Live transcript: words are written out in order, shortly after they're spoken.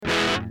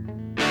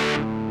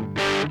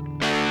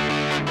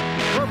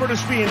Herbert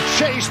is being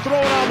chased,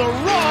 thrown on the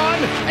run,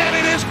 and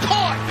it is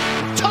caught.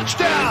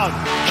 Touchdown,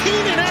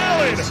 Keenan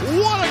Allen.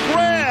 What a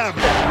grab.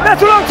 That's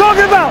what I'm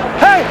talking about.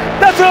 Hey,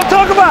 that's what I'm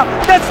talking about.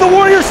 That's the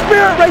warrior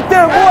spirit right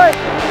there, boy.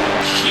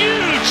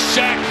 Huge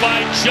sack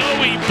by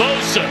Joey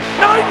Bosa.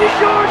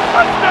 90-yard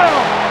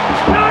touchdown.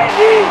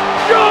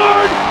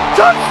 90-yard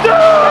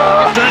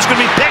touchdown. It's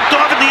going to be picked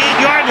off at the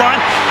 8-yard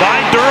line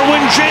by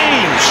Derwin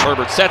James.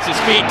 Herbert sets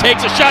his feet,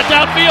 takes a shot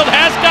downfield,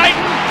 has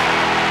Guyton.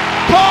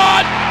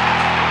 Caught!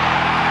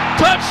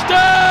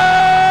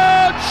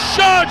 Touchdown,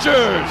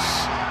 Chargers!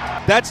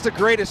 That's the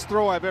greatest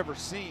throw I've ever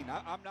seen.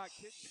 I'm not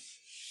kidding.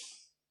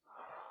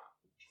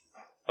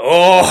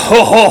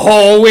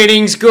 Oh,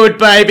 winning's good,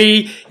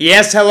 baby.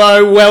 Yes,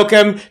 hello,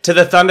 welcome to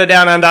the Thunder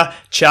Down Under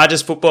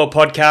Chargers Football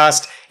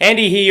Podcast.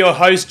 Andy here, your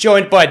host,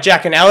 joined by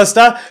Jack and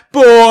Alistair.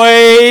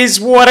 Boys,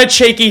 what a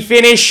cheeky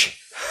finish.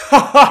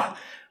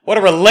 What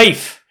a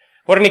relief.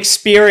 What an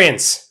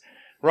experience.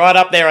 Right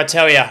up there, I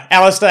tell you.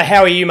 Alistair,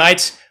 how are you,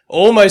 mate?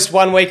 Almost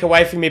 1 week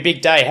away from your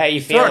big day. How are you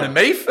feeling? Throwing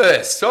to me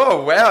first.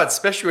 Oh, wow. It's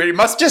special. It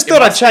must just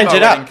thought I'd change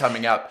it up.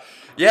 Coming up.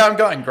 Yeah, I'm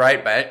going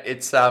great, mate.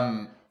 It's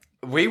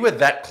we were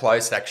that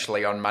close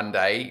actually on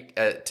Monday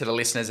to the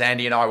listeners.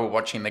 Andy and I were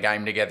watching the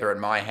game together at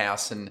my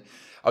house, and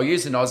I'll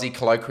use an Aussie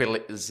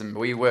colloquialism.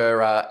 We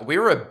were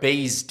a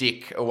bee's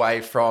dick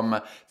away from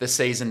the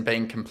season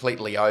being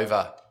completely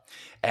over,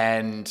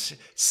 and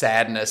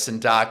sadness and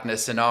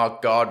darkness, and oh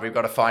God, we've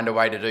got to find a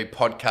way to do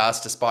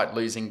podcasts despite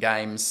losing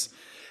games.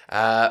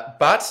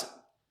 But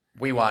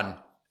we won,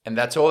 and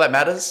that's all that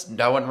matters.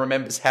 No one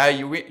remembers how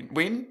you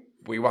win.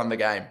 We won the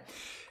game,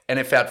 and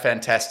it felt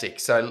fantastic.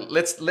 So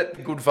let's let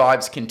the good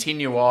vibes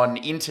continue on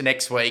into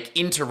next week,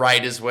 into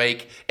Raiders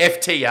week,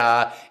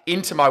 FTR,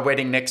 into my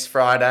wedding next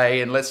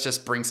Friday, and let's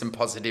just bring some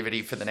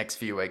positivity for the next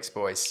few weeks,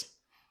 boys.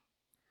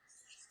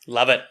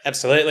 Love it.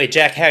 Absolutely.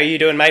 Jack, how are you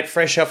doing, mate?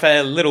 Fresh off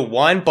a little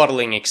wine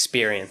bottling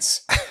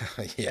experience.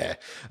 Yeah.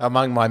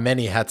 Among my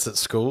many hats at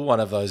school, one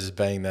of those is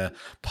being the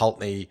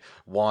Pulteney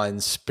wine,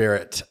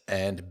 spirit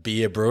and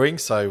beer brewing.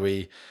 So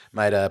we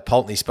made a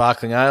Pulteney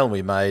sparkling ale and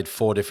we made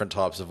 4 different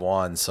types of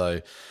wine.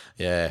 So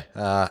yeah,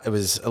 it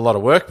was a lot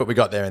of work, but we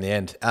got there in the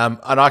end. And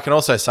I can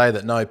also say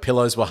that no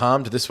pillows were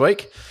harmed this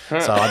week.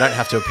 So I don't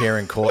have to appear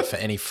in court for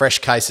any fresh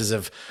cases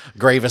of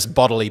grievous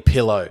bodily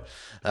pillow.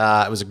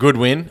 It was a good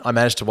win. I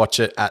managed to watch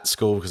it at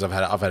school because I've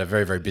had a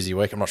very, very busy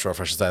week. I'm not sure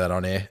if I should say that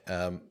on air,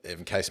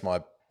 in case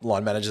my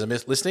line managers are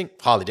listening.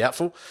 Highly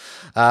doubtful.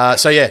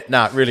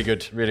 Really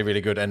good, really,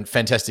 really good, and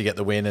fantastic to get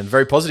the win, and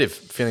very positive.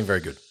 Feeling very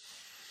good.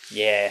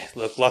 Yeah,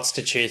 look, lots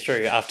to chew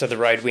through after the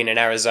road win in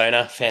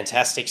Arizona.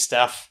 Fantastic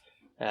stuff.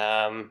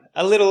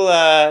 A little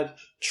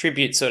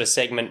tribute sort of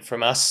segment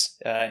from us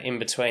in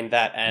between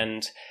that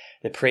and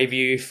the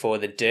preview for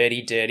the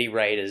Dirty, Dirty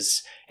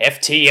Raiders.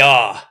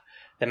 FTR,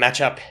 the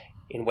matchup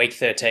in week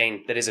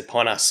 13 that is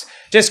upon us.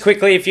 Just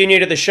quickly, if you're new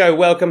to the show,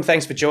 welcome.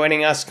 Thanks for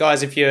joining us.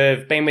 Guys, if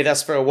you've been with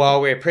us for a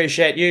while, we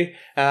appreciate you.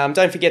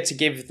 Don't forget to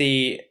give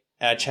the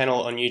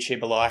channel on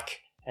YouTube a like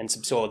and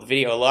the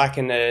video a like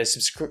and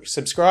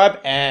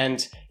subscribe,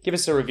 and give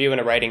us a review and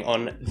a rating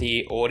on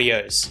the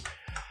audios.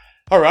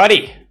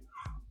 Alrighty.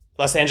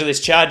 Los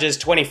Angeles Chargers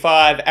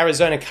 25,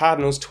 Arizona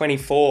Cardinals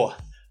 24.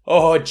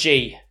 Oh,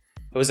 gee.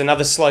 It was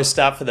another slow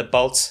start for the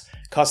Bolts.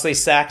 Costly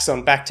sacks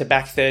on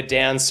back-to-back third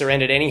downs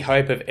surrendered any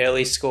hope of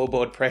early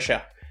scoreboard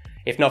pressure.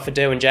 If not for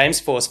Derwin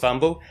James' forced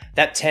fumble,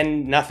 that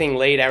 10-0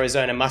 lead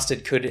Arizona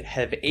mustered could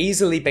have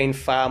easily been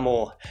far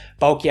more.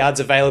 Bulk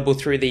yards available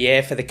through the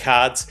air for the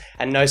Cards,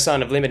 and no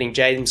sign of limiting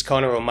James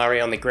Conner or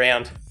Murray on the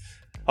ground.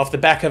 Off the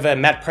back of a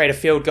Matt Prater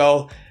field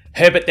goal,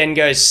 Herbert then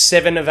goes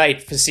 7 of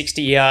 8 for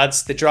 60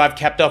 yards. The drive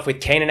capped off with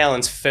Keenan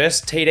Allen's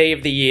first TD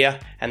of the year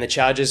and the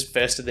Chargers'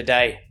 first of the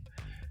day.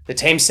 The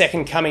team's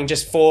second coming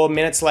just 4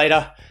 minutes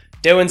later.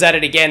 Derwin's at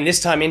it again, this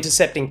time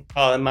intercepting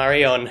Kyler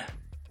Murray on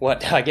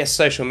what I guess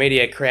social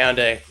media crowned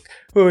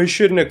he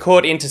shouldn't have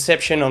caught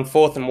interception on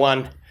 4th and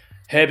 1.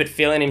 Herbert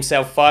feeling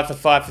himself 5 for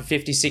 5 for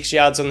 56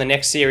 yards on the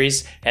next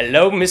series.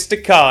 Hello,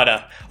 Mr.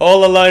 Carter.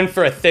 All alone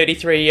for a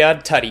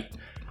 33-yard tutty.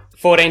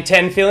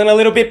 14-10, feeling a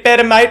little bit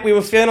better, mate. We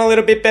were feeling a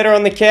little bit better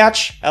on the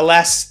couch.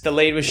 Alas, the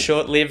lead was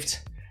short-lived.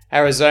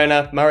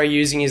 Arizona, Murray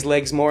using his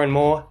legs more and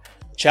more.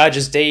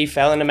 Chargers D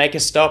failing to make a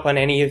stop on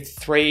any of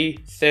 3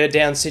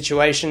 third-down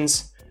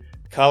situations.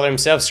 Kyler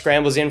himself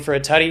scrambles in for a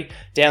tutty,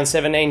 down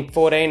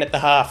 17-14 at the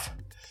half.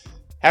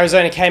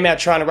 Arizona came out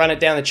trying to run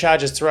it down the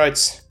Chargers'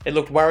 throats. It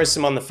looked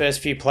worrisome on the first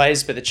few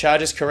plays, but the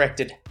Chargers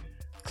corrected.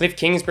 Cliff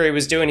Kingsbury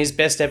was doing his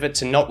best effort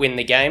to not win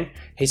the game.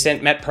 He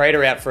sent Matt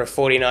Prater out for a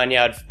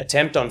 49-yard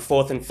attempt on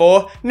 4th and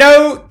 4.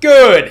 No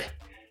good!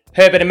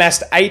 Herbert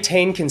amassed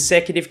 18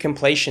 consecutive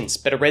completions,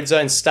 but a red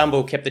zone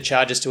stumble kept the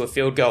Chargers to a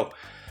field goal.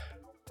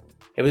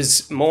 It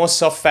was more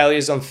soft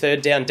failures on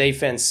third down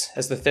defense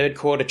as the third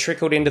quarter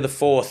trickled into the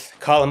fourth.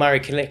 Kyler Murray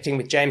connecting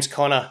with James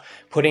Conner,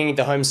 putting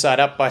the home side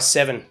up by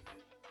 7.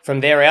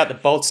 From there out, the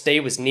Bolts D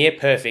was near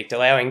perfect,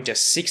 allowing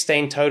just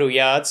 16 total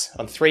yards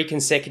on 3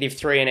 consecutive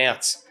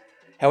 3-and-outs.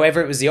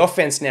 However, it was the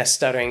offense now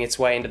stuttering its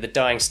way into the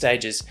dying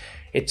stages.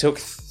 It took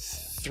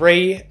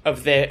 3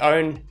 of their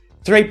own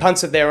 3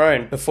 punts of their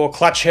own before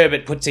Clutch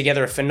Herbert put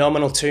together a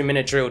phenomenal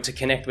 2-minute drill to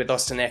connect with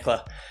Austin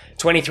Eckler.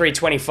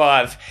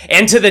 23-25.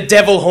 Enter the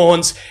Devil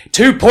Horns.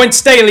 2-point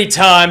Staley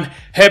time.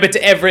 Herbert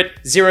to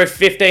Everett.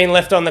 0:15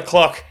 left on the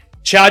clock.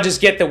 Chargers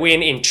get the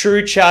win in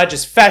true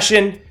Chargers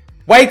fashion.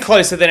 Way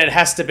closer than it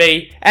has to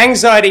be.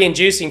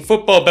 Anxiety-inducing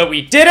football, but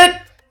we did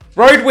it.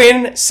 Road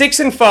win,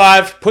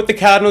 6-5. Put the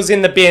Cardinals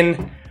in the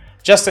bin.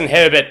 Justin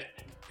Herbert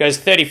goes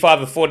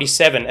 35 of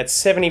 47 at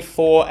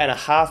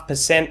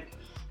 74.5%.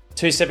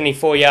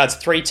 274 yards,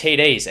 3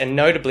 TDs, and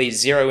notably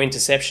 0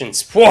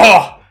 interceptions.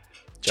 Whoa!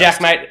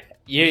 Jack, mate,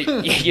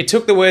 you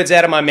took the words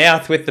out of my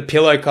mouth with the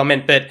pillow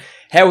comment, but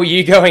how were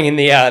you going in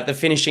the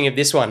finishing of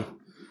this one?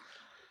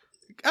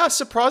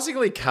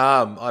 Surprisingly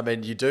calm. I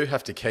mean, you do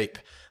have to keep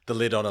the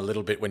lid on a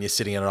little bit when you're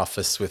sitting in an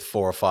office with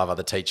 4 or 5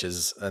 other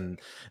teachers, and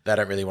they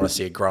don't really want to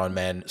see a grown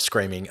man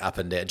screaming up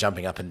and down,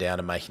 jumping up and down,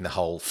 and making the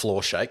whole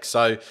floor shake.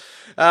 So,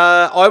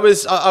 I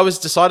was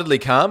decidedly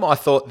calm. I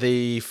thought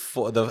the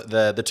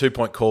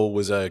 2-point call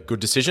was a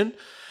good decision.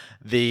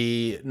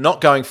 The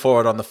not going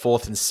forward on the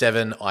 4th and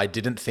 7, I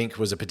didn't think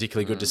was a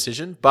particularly good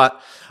decision, but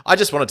I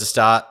just wanted to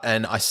start,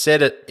 and I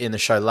said it in the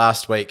show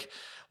last week.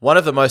 One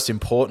of the most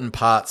important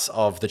parts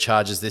of the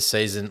Chargers this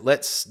season,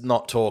 let's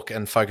not talk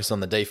and focus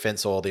on the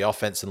defense or the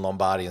offense and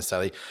Lombardi and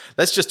Staley.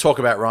 Let's just talk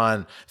about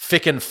Ryan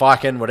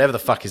Ficken, whatever the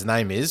fuck his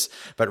name is.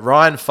 But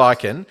Ryan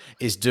Ficken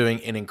is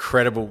doing an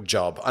incredible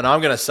job. And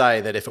I'm going to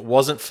say that if it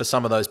wasn't for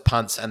some of those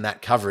punts and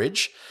that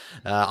coverage,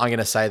 I'm going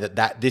to say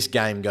that this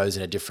game goes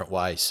in a different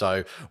way.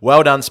 So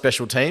well done,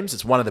 special teams.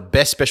 It's one of the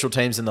best special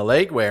teams in the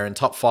league. We're in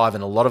top 5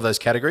 in a lot of those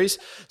categories.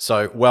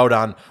 So well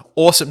done.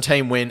 Awesome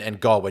team win. And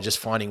God, we're just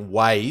finding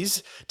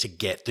ways to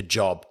get the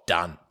job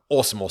done.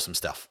 Awesome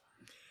stuff.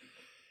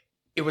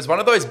 It was one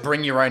of those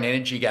bring your own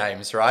energy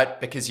games, right?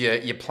 Because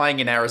you're playing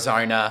in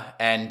Arizona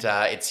and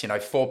it's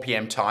 4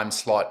 p.m. time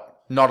slot.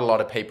 Not a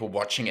lot of people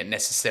watching it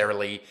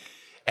necessarily.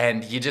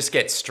 And you just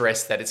get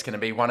stressed that it's going to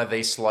be one of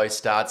these slow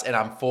starts. And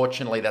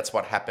unfortunately, that's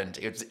what happened.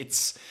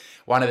 It's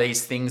one of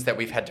these things that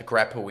we've had to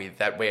grapple with,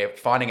 that we're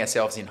finding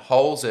ourselves in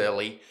holes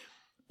early,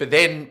 but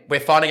then we're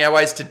finding our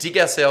ways to dig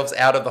ourselves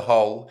out of the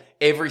hole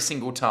every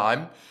single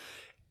time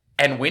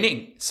and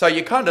winning. So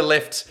you're kind of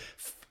left,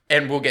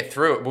 and we'll get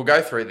through it. We'll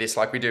go through this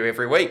like we do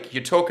every week.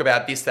 You talk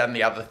about this, that, and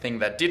the other thing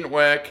that didn't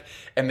work.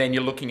 And then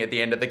you're looking at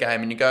the end of the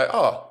game and you go,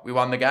 oh, we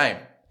won the game.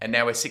 And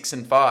now we're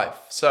 6-5.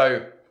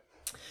 So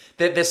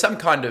there's some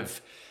kind of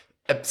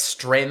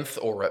strength,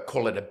 or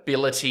call it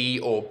ability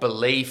or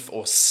belief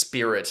or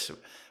spirit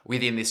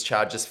within this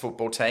Chargers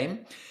football team.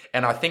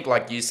 And I think,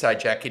 like you say,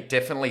 Jack, it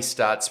definitely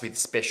starts with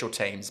special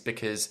teams,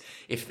 because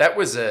if that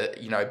was a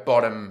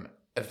bottom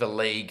of the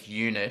league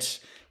unit,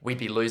 we'd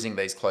be losing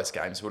these close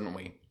games, wouldn't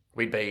we?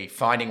 We'd be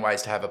finding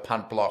ways to have a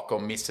punt block or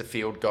miss a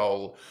field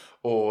goal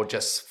or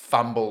just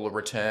fumble a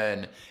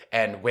return,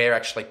 and we're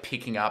actually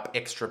picking up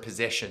extra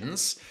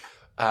possessions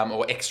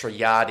or extra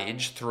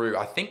yardage through,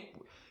 I think,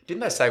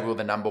 didn't they say we were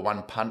the number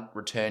 1 punt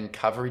return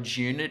coverage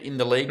unit in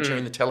the league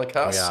during the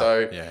telecast?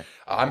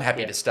 I'm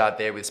happy to start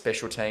there with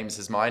special teams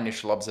as my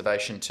initial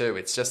observation too.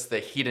 It's just the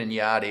hidden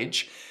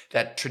yardage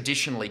that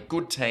traditionally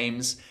good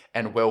teams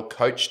and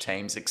well-coached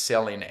teams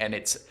excel in, and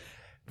it's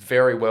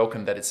very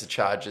welcome that it's the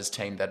Chargers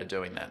team that are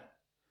doing that.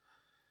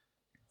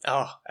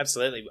 Oh,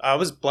 absolutely. I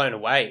was blown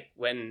away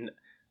when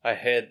I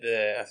heard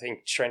I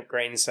think Trent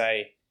Green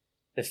say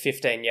the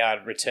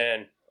 15-yard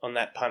return on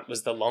that punt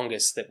was the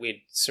longest that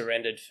we'd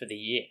surrendered for the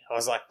year. I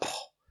was like,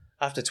 oh,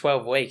 after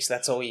 12 weeks,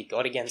 that's all you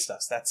got against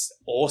us. That's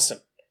awesome.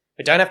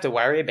 We don't have to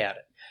worry about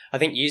it. I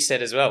think you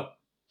said as well,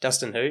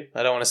 Dustin who?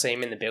 I don't want to see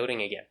him in the building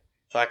again.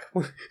 Like,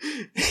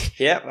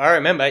 yeah, I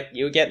remember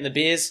you were getting the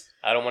beers.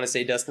 I don't want to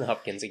see Dustin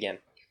Hopkins again.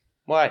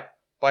 Why?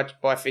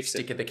 Why fix it?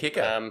 Stick of the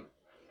kicker.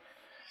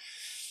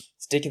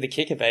 Stick of the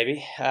kicker,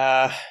 baby.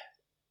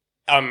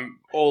 I'm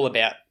all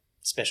about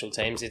special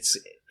teams.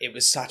 It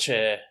was such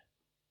a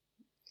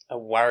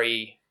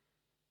worry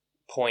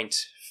point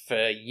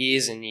for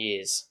years and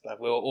years. Like,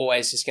 we were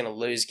always just going to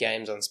lose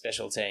games on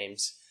special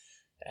teams.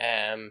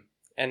 And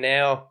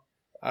now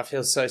I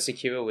feel so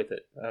secure with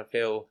it. I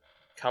feel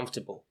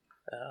comfortable.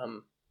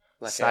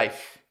 Like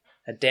safe.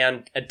 A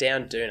down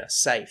dooner.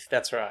 Safe.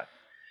 That's right.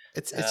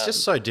 It's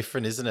just so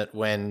different, isn't it,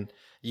 when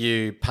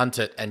you punt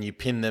it and you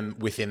pin them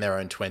within their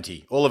own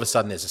 20. All of a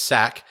sudden there's a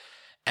sack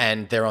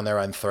and they're on their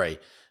own 3.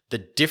 The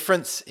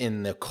difference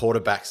in the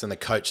quarterbacks and the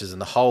coaches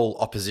and the whole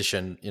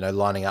opposition,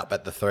 lining up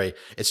at the 3,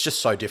 it's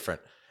just so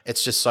different.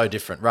 It's just so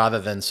different, rather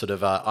than sort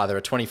of either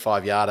a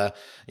 25-yarder,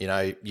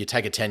 you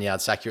take a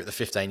 10-yard sack, you're at the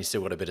 15, you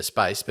still got a bit of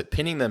space, but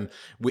pinning them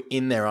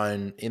in their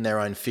own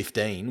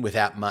 15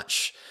 without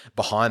much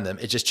behind them,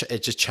 it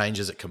just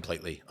changes it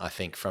completely. I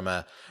think from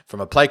a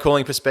play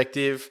calling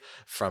perspective,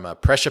 from a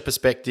pressure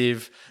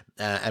perspective,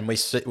 and we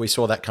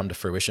saw that come to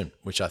fruition,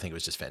 which I think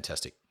was just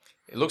fantastic.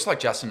 It looks like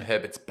Justin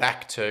Herbert's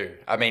back too.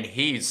 I mean,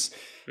 he's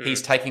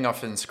taking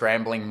off and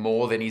scrambling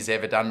more than he's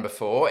ever done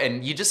before,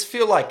 and you just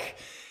feel like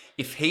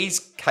if he's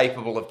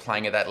capable of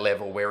playing at that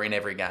level, we're in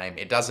every game.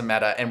 It doesn't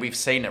matter, and we've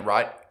seen it,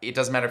 right? It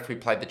doesn't matter if we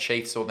play the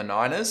Chiefs or the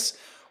Niners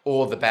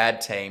or the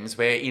bad teams,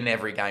 we're in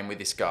every game with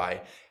this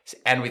guy.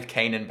 And with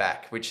Keenan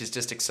back, which is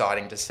just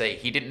exciting to see.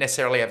 He didn't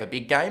necessarily have a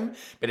big game,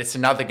 but it's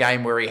another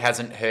game where he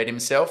hasn't hurt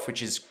himself,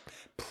 which is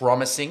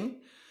promising.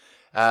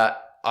 I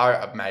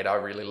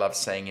really love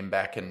seeing him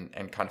back and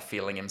kind of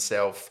feeling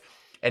himself.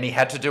 And he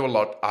had to do a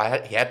lot.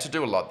 He had to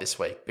do a lot this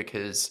week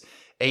because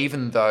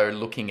even though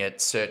looking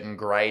at certain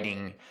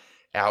grading,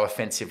 our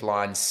offensive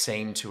lines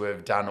seem to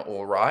have done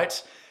all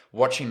right.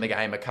 Watching the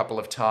game a couple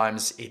of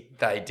times,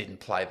 they didn't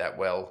play that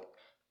well.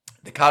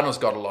 The Cardinals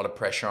got a lot of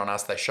pressure on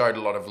us. They showed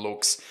a lot of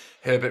looks.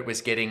 Herbert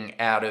was getting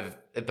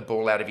the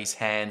ball out of his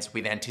hands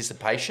with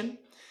anticipation.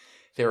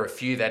 There were a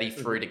few that he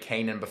threw to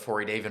Keenan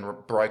before he'd even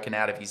broken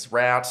out of his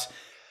route.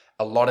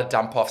 A lot of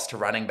dump-offs to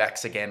running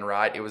backs again,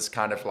 right? It was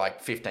kind of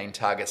like 15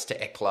 targets to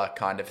Eckler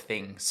kind of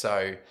thing.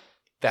 So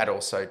that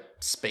also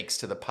speaks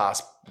to the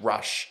pass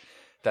rush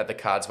that the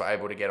Cards were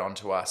able to get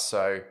onto us.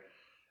 So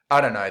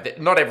I don't know.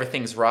 Not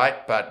everything's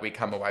right, but we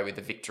come away with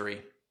the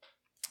victory.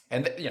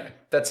 And,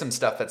 that's some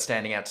stuff that's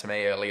standing out to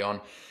me early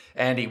on.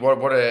 Andy,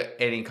 what are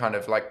any kind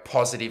of like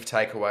positive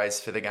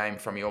takeaways for the game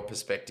from your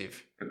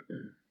perspective?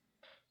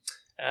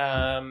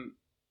 Keenan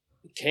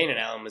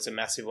Allen was a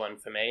massive one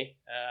for me.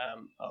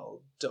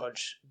 I'll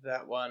dodge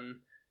that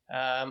one.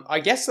 I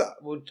guess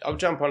I'll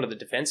jump onto the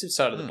defensive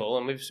side of the ball,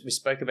 and we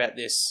spoke about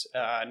this.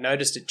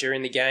 Noticed it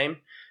during the game.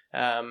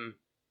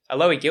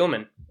 Alohi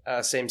Gilman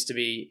seems to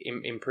be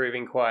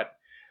improving quite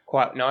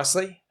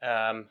nicely.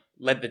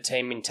 Led the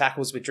team in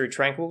tackles with Drew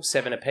Tranquil,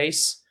 7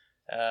 apiece.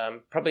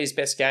 Probably his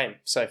best game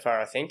so far,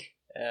 I think.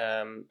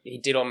 He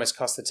did almost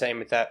cost the team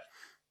with that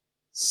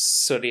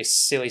sort of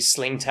silly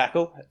sling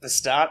tackle at the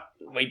start.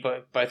 We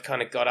both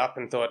kind of got up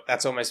and thought,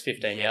 that's almost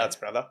 15 yards,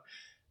 brother.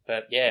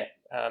 But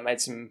made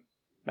some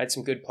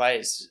good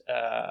plays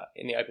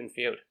in the open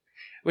field,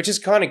 which is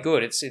kind of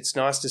good. It's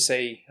nice to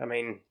see. I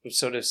mean, we've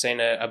sort of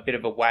seen a bit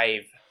of a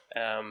wave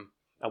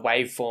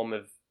form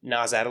of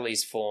Nas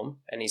Adderley's form,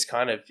 and he's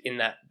kind of in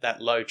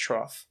that low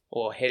trough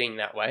or heading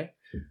that way,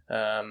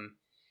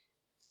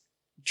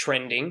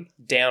 trending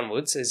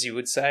downwards, as you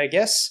would say, I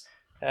guess.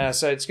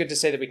 So it's good to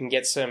see that we can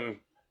get some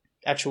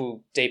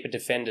actual deeper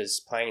defenders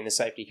playing in the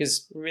safety,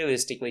 because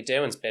realistically,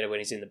 Derwin's better when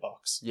he's in the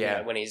box.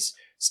 Yeah. When he's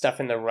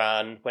stuffing the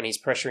run, when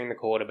he's pressuring the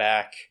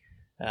quarterback,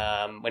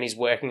 when he's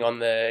working on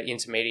the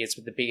intermediates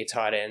with the bigger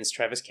tight ends,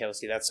 Travis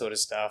Kelce, that sort of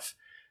stuff.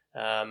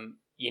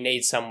 You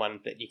need someone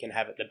that you can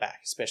have at the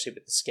back, especially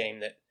with the scheme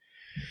that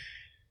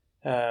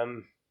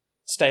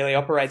Staley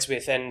operates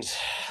with. And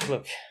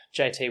look,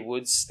 JT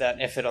Woods,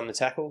 that effort on the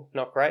tackle,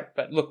 not great.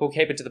 But look, we'll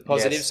keep it to the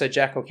positive. Yes. So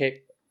Jack, I'll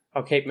keep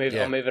moving.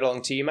 Yeah. I'll move it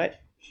along to you, mate.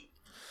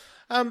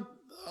 I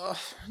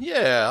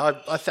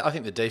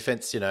think the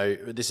defense,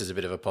 this is a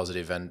bit of a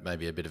positive and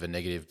maybe a bit of a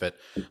negative, but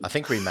I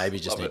think we maybe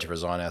just need to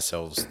resign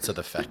ourselves to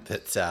the fact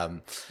that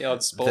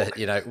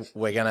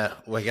we're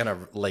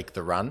gonna leak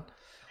the run.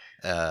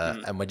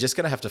 And we're just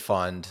going to have to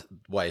find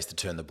ways to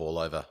turn the ball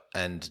over.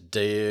 And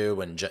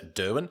Derwin James,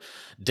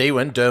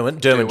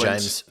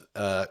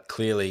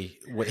 clearly,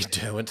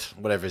 Derwent,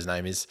 whatever his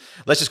name is,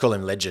 let's just call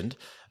him Legend,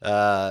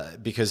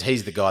 because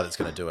he's the guy that's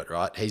going to do it,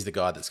 right? He's the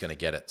guy that's going to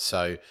get it.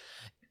 So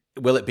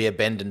will it be a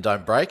bend and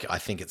don't break? I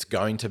think it's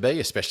going to be,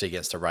 especially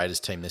against a Raiders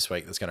team this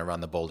week that's going to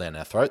run the ball down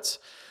our throats.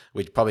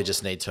 We probably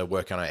just need to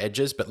work on our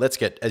edges. But let's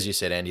get, as you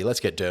said, Andy,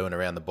 let's get Derwin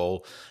around the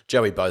ball.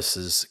 Joey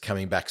Bosa's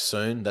coming back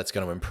soon. That's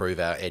going to improve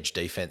our edge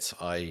defense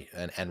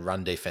and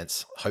run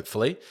defense,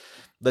 hopefully.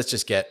 Let's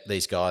just get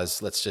these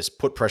guys. Let's just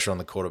put pressure on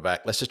the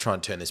quarterback. Let's just try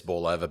and turn this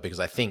ball over,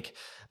 because I think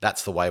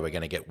that's the way we're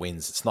going to get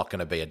wins. It's not going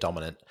to be a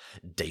dominant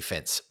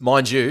defense.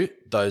 Mind you,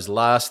 those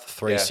last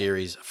three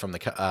series from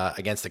the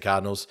against the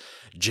Cardinals,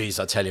 geez,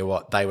 I tell you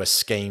what, they were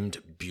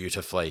schemed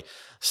beautifully.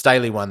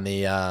 Staley won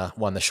the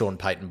Sean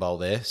Payton Bowl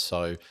there,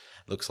 so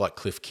looks like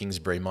Cliff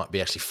Kingsbury might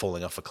be actually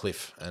falling off a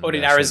cliff. And, or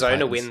did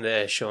Arizona win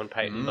the Sean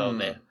Payton Bowl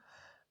there?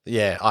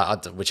 Yeah, I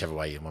whichever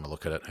way you want to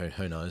look at it,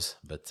 who knows?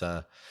 But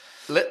so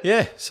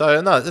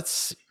no,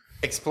 that's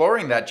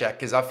exploring that, Jack,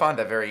 because I find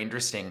that very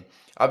interesting.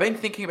 I've been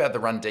thinking about the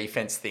run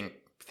defense thing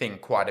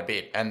quite a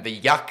bit, and the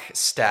yuck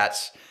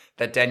stat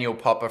that Daniel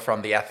Popper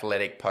from The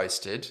Athletic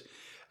posted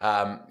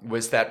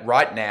was that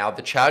right now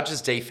the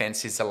Chargers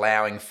defense is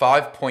allowing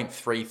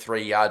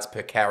 5.33 yards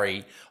per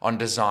carry on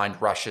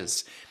designed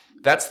rushes.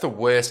 That's the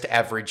worst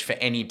average for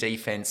any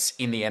defense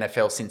in the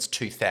NFL since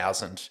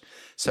 2000.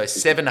 So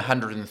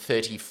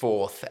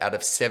 734th out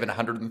of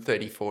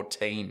 734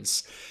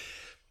 teams.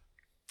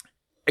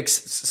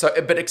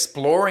 But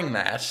exploring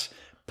that,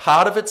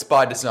 part of it's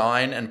by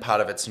design and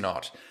part of it's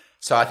not.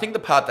 So I think the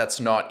part that's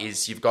not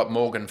is you've got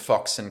Morgan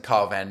Fox and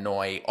Kyle Van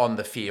Noy on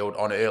the field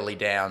on early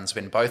downs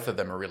when both of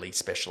them are really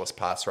specialist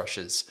pass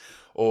rushers,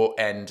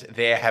 and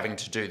they're having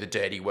to do the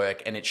dirty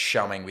work, and it's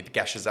showing with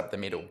gashes up the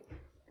middle.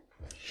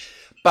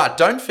 But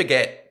don't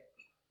forget,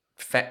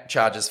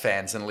 Chargers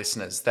fans and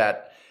listeners,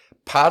 that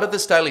part of the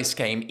Staley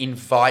scheme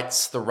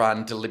invites the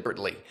run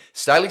deliberately.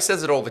 Staley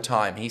says it all the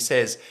time. He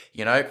says,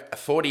 a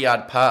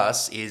 40-yard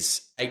pass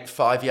is 8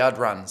 5-yard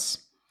runs.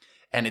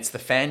 And it's the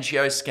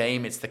Fangio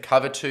scheme, it's the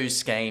cover 2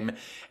 scheme.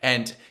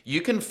 And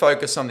you can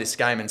focus on this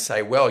game and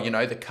say, well,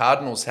 the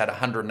Cardinals had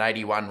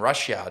 181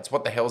 rush yards.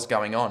 What the hell's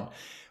going on?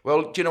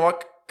 Well, do you know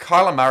what?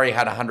 Kyler Murray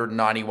had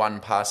 191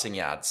 passing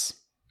yards.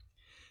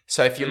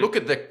 So if you look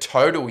at the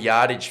total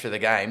yardage for the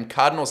game,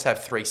 Cardinals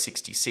have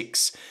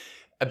 366.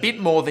 A bit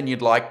more than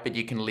you'd like, but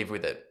you can live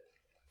with it.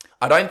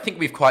 I don't think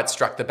we've quite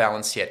struck the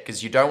balance yet,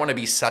 because you don't want to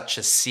be such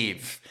a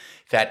sieve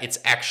that it's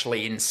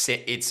actually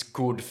it's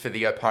good for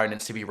the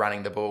opponents to be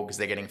running the ball because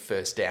they're getting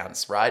first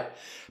downs, right?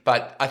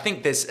 But I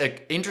think there's an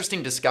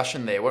interesting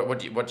discussion there. What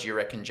do you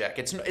reckon, Jack?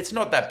 It's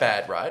not that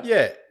bad, right?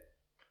 Yeah.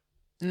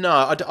 No,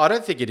 I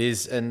don't think it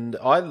is. And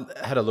I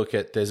had a look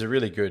at, there's a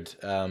really good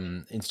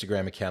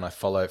Instagram account I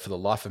follow. For the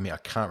life of me, I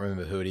can't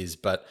remember who it is,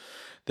 but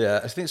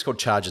I think it's called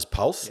Chargers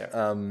Pulse.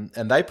 Yeah.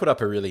 And they put up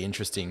a really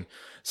interesting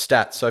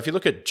stat. So if you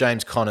look at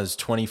James Conner's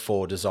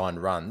 24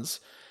 designed runs,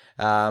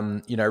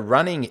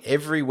 running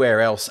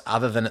everywhere else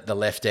other than at the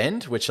left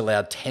end, which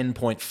allowed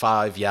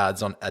 10.5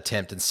 yards on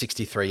attempt and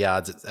 63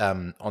 yards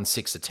on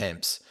 6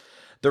 attempts.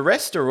 The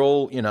rest are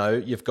all,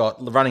 you've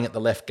got running at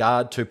the left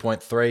guard,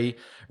 2.3,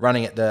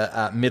 running at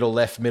the middle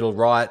left, middle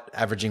right,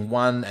 averaging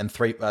 1 and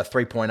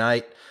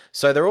 3.8.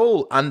 So they're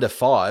all under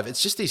 5.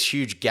 It's just these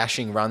huge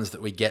gashing runs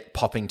that we get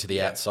popping to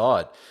the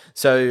outside.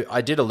 So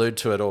I did allude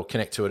to it or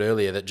connect to it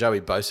earlier that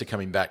Joey Bosa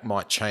coming back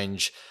might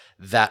change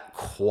that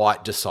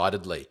quite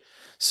decidedly.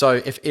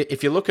 So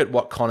if you look at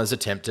what Connor's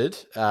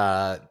attempted,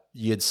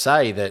 you'd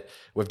say that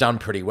we've done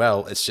pretty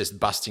well. It's just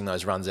busting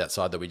those runs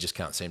outside that we just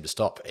can't seem to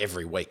stop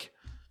every week.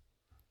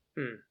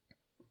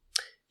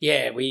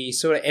 Yeah, we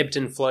sort of ebbed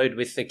and flowed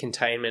with the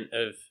containment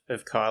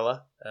of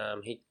Kyler.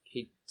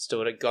 He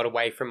sort of got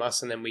away from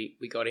us, and then we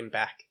got him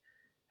back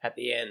at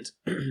the end.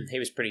 He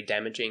was pretty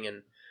damaging.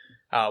 And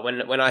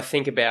when I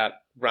think about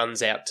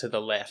runs out to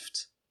the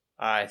left,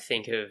 I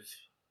think of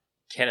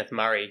Kenneth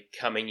Murray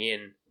coming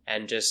in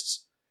and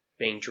just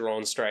being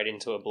drawn straight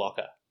into a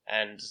blocker,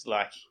 and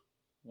like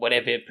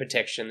whatever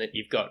protection that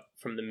you've got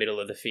from the middle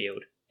of the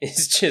field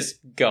is just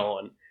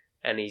gone.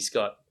 And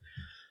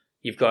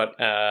you've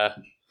got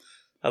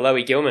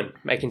Aloe Gilman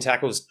making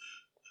tackles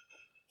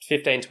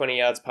 15, 20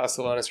 yards past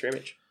the line of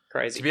scrimmage.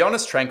 Crazy. To be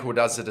honest, Tranquil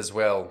does it as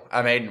well.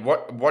 I mean,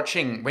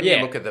 watching when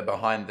you look at the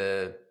behind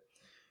the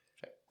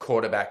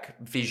quarterback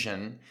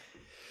vision,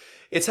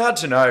 it's hard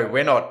to know.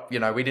 We're not,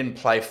 we didn't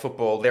play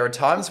football. There are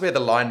times where the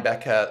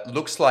linebacker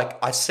looks like,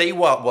 I see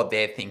what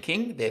they're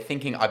thinking. They're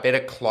thinking, I better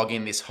clog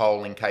in this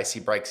hole in case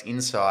he breaks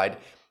inside.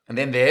 And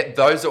then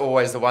those are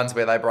always the ones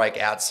where they break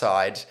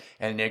outside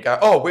and you go,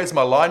 oh, where's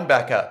my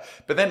linebacker?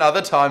 But then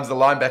other times the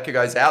linebacker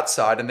goes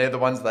outside and they're the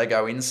ones that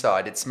go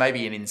inside. It's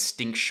maybe an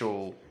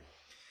instinctual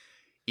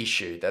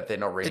issue that they're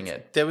not reading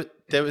it.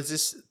 There was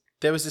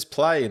this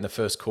play in the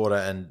first quarter,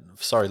 and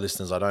sorry,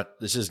 listeners,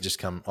 this has just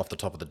come off the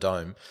top of the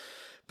dome.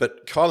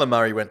 But Kyler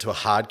Murray went to a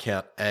hard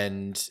count,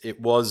 and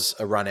it was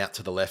a run out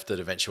to the left that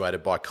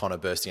eventuated by Connor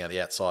bursting out the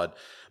outside.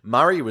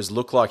 Murray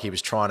looked like he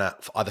was trying to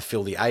either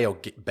fill the A or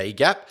B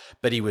gap,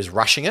 but he was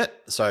rushing it.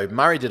 So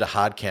Murray did a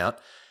hard count.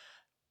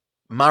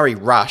 Murray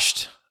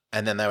rushed,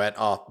 and then they went,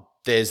 oh,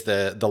 there's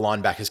the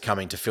linebackers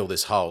coming to fill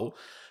this hole.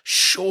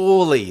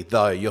 Surely,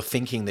 though, you're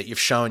thinking that you've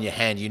shown your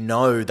hand,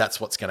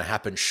 that's what's going to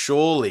happen.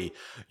 Surely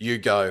you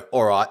go,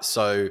 all right,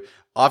 so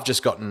I've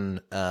just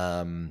gotten...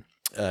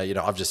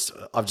 I've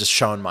just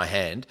shown my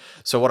hand.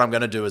 So what I'm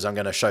going to do is I'm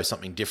going to show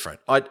something different.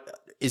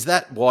 Is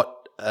that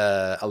what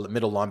a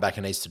middle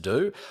linebacker needs to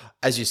do?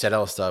 As you said,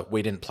 Alistair,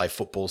 we didn't play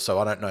football, so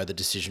I don't know the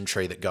decision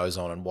tree that goes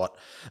on and what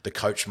the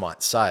coach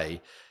might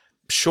say.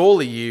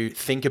 Surely you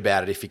think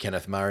about it if you're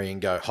Kenneth Murray and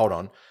go, hold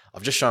on,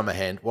 I've just shown my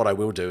hand. What I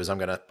will do is I'm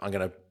going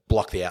to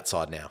block the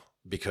outside now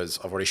because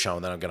I've already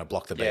shown that I'm going to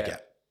block the B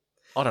gap.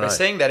 I don't know. We're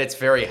seeing that it's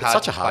very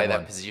hard to play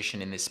that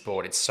position in this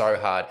sport. It's so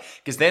hard.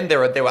 Because then there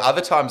were other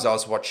times I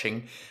was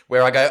watching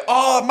where I go,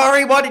 oh,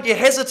 Murray, why did you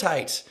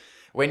hesitate?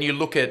 When you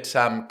look at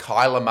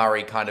Kyler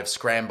Murray kind of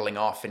scrambling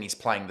off and he's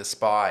playing the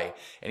spy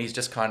and he's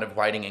just kind of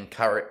waiting in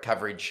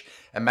coverage.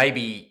 And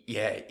maybe,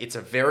 it's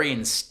a very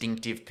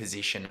instinctive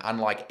position,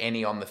 unlike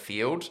any on the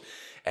field.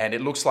 And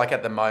it looks like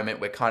at the moment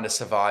we're kind of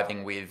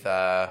surviving with...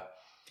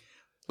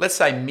 let's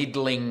say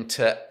middling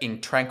to, in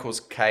Tranquil's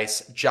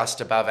case,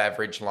 just above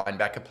average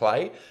linebacker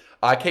play.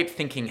 I keep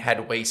thinking,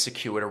 had we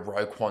secured a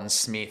Roquan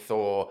Smith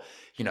or,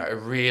 a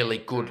really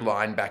good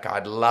linebacker,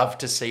 I'd love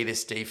to see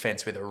this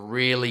defense with a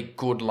really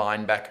good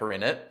linebacker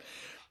in it.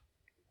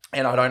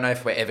 And I don't know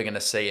if we're ever going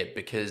to see it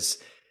because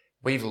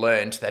we've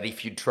learned that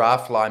if you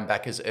draft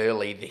linebackers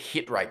early, the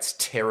hit rate's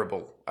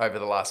terrible over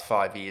the last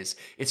 5 years.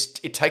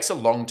 It takes a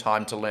long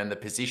time to learn the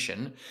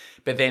position,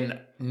 but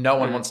then no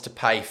one wants to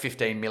pay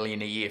 $15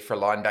 million a year for a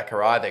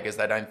linebacker either because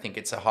they don't think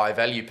it's a high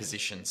value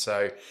position.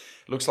 So it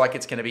looks like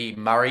it's going to be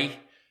Murray,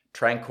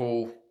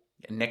 Tranquil.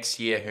 Next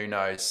year, who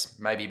knows?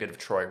 Maybe a bit of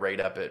Troy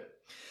Reader, but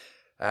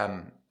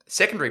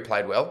secondary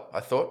played well,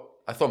 I thought.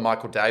 I thought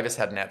Michael Davis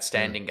had an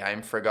outstanding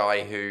game for a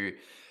guy who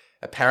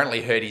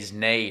apparently hurt his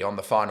knee on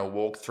the final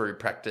walkthrough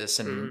practice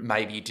and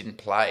maybe didn't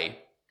play.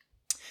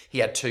 He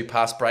had 2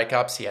 pass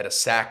breakups. He had a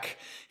sack.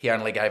 He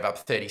only gave up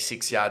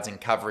 36 yards in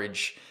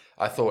coverage.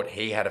 I thought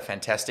he had a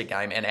fantastic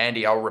game. And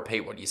Andy, I'll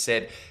repeat what you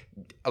said.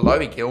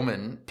 Alohi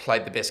Gilman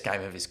played the best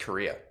game of his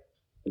career.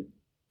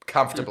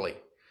 Comfortably.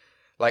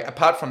 Like,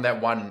 apart from that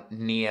one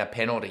near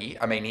penalty,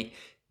 I mean,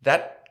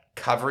 that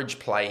coverage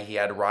play he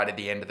had right at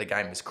the end of the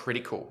game was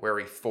critical, where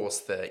he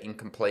forced the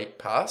incomplete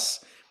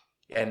pass.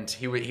 And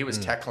he was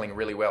tackling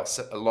really well.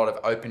 So a lot of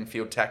open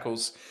field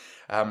tackles.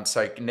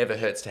 So it never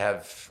hurts to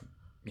have,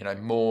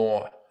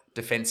 more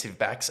defensive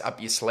backs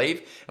up your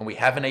sleeve. And we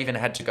haven't even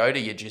had to go to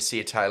your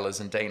Jasir Taylors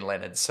and Dean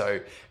Leonard.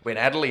 So when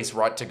Adderley's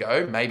right to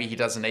go, maybe he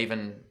doesn't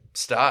even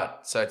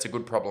start. So it's a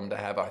good problem to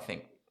have, I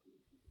think.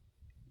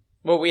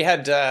 Well, we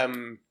had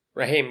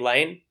Raheem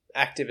Lane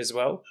active as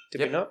well,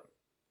 did we not?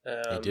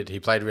 He did. He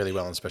played really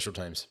well on special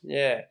teams.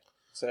 Yeah.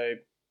 So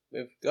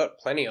we've got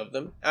plenty of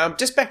them.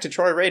 Just back to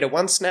Troy Reader,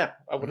 one snap.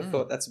 I would have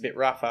thought that's a bit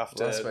rough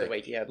after the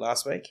week he had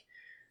last week.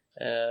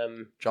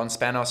 John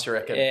Spanos, you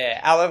reckon?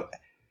 Yeah,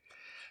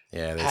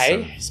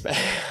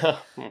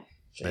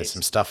 There's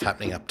some stuff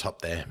happening up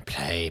top there.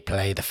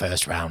 Play the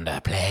first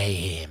rounder. Play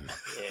him.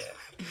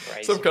 Yeah,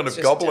 crazy. Some kind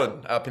of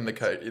goblin up in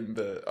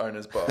the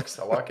owner's box.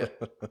 I like it.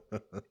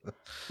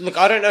 Look,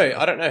 I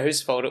don't know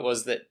whose fault it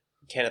was that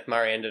Kenneth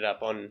Murray ended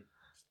up on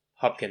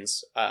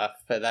Hopkins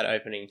for that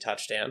opening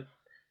touchdown.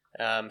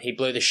 He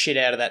blew the shit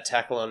out of that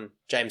tackle on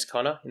James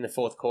Conner in the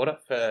fourth quarter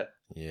for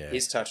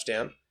his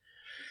touchdown.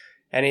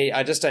 And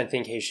I just don't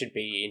think he should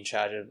be in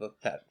charge of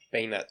that,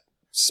 being that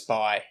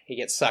spy. He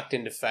gets sucked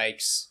into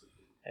fakes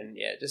and,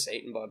 just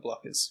eaten by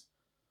blockers.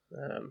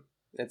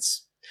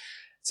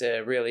 It's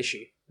a real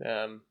issue.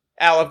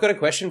 Al, I've got a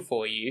question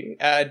for you.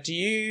 Do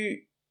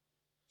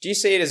you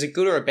see it as a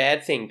good or a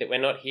bad thing that we're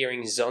not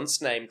hearing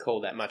Zont's name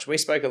called that much? We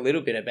spoke a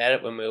little bit about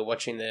it when we were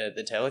watching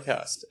the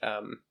telecast.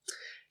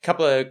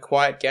 Couple of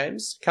quiet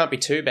games. Can't be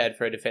too bad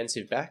for a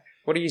defensive back.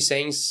 What are you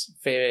seeing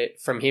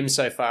from him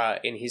so far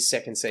in his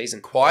second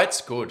season?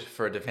 Quiet's good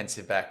for a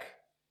defensive back.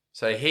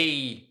 So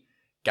he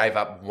gave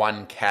up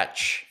one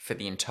catch for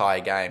the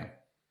entire game.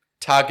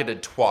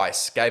 Targeted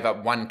twice. Gave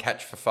up one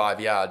catch for 5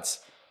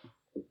 yards.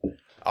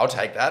 I'll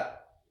take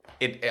that.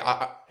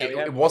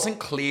 It wasn't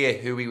clear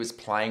who he was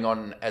playing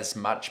on as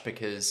much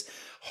because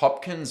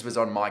Hopkins was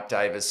on Mike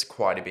Davis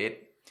quite a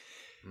bit.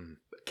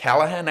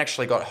 Callahan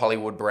actually got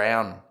Hollywood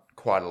Brown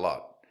quite a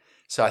lot.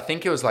 So I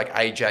think it was like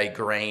AJ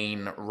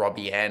Green,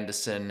 Robbie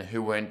Anderson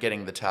who weren't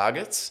getting the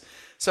targets.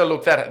 So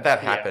look,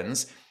 that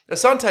happens.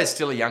 Asante's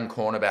still a young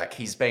cornerback.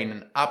 He's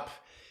been up.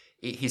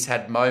 He's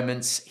had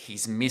moments.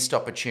 He's missed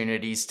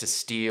opportunities to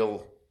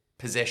steal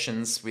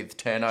possessions with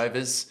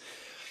turnovers.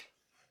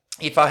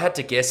 If I had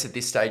to guess at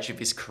this stage of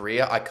his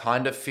career, I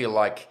kind of feel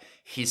like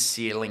his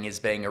ceiling is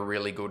being a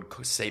really good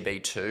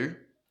CB2.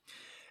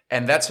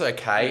 And that's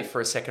okay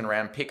for a second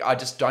round pick. I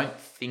just don't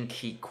think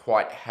he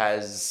quite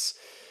has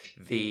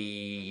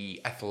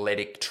the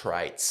athletic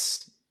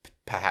traits,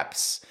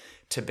 perhaps,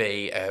 to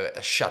be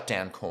a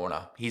shutdown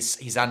corner.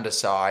 He's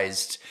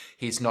undersized.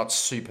 He's not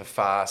super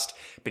fast,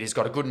 but he's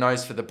got a good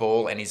nose for the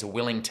ball and he's a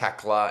willing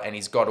tackler and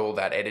he's got all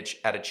that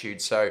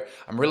attitude. So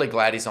I'm really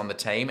glad he's on the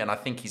team and I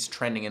think he's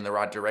trending in the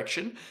right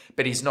direction,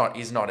 but he's not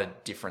a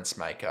difference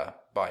maker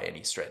by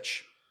any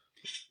stretch.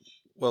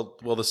 Well,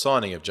 the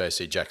signing of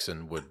JC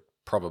Jackson would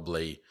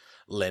probably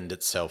lend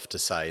itself to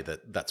say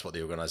that that's what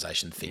the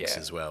organisation thinks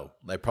as well.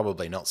 They're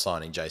probably not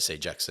signing JC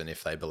Jackson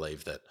if they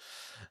believe that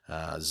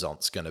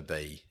Zont's going to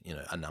be,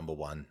 a number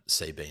one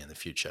CB in the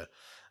future.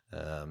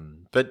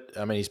 But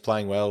I mean, he's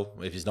playing well.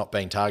 If he's not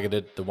being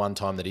targeted, the one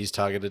time that he's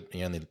targeted,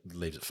 he only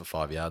leaves it for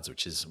 5 yards,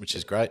 which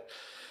is great.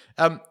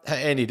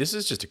 Andy, this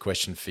is just a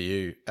question for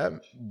you.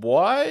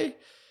 Why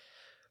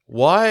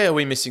are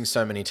we missing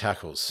so many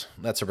tackles?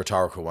 That's a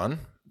rhetorical one,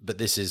 but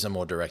this is a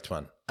more direct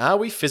one. Are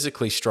we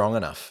physically strong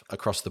enough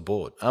across the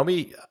board? Are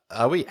we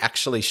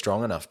actually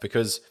strong enough?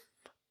 Because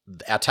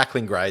our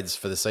tackling grades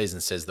for the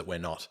season says that we're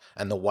not,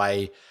 and the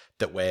way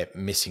that we're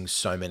missing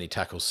so many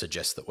tackles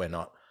suggests that we're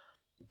not.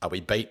 Are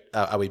we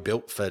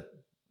built for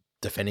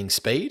defending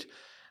speed?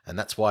 And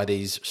that's why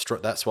these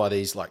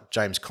like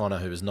James Conner,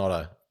 who is not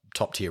a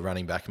top tier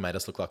running back, made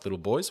us look like little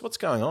boys. What's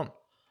going on?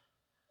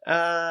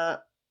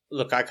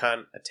 Look, I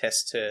can't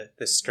attest to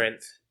the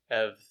strength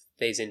of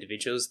these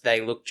individuals. They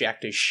look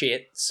jacked as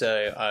shit,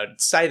 so I'd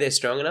say they're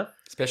strong enough.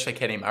 Especially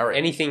Kenny Murray.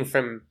 Anything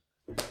from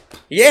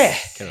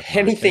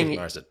anything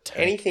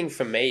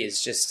from me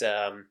is just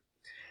I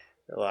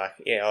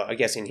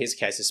guess in his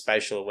case a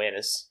spatial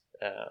awareness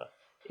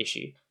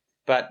issue.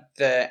 But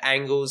the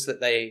angles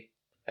that they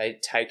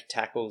take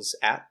tackles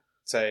at,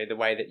 so the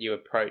way that you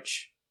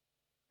approach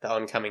the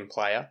oncoming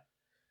player,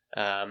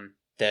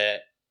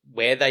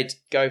 where they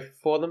go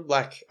for them,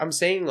 like I'm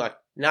seeing like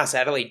Nas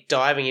Adderley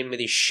diving in with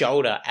his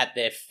shoulder at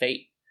their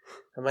feet.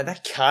 I'm like,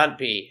 that can't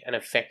be an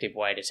effective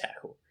way to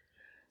tackle.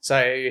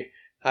 So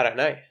I don't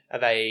know. Are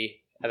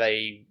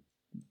they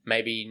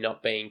maybe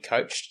not being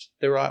coached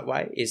the right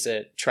way? Is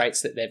it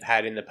traits that they've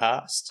had in the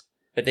past?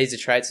 But these are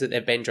traits that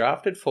they've been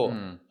drafted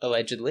for,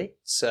 allegedly.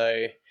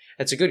 So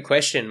it's a good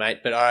question, mate.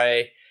 But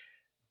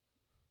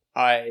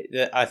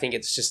I think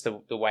it's just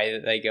the way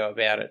that they go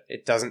about it.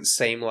 It doesn't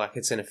seem like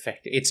it's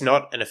It's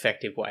not an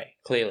effective way.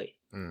 Clearly,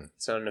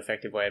 it's not an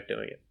effective way of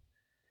doing it.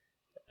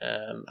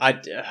 I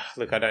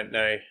don't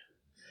know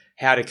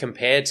how to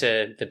compare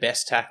to the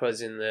best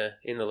tacklers in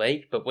the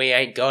league, but we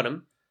ain't got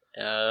them,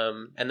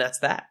 and that's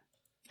that.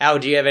 Al,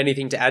 do you have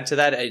anything to add to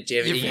that?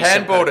 You've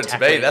handballed it to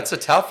me. That's a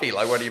toughie.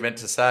 Like, what are you meant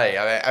to say?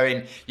 I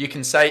mean, you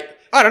can say...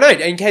 I don't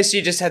know, in case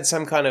you just had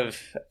some kind of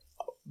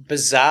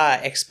bizarre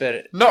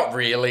expert... Not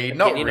really.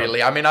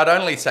 I mean, I'd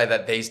only say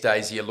that these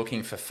days you're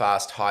looking for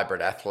fast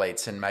hybrid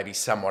athletes and maybe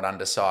somewhat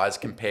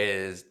undersized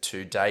compared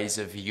to days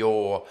of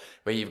yore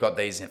where you've got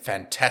these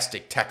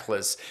fantastic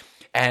tacklers.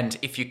 And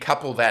if you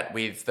couple that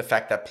with the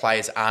fact that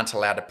players aren't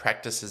allowed to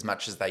practice as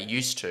much as they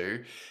used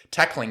to,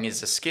 tackling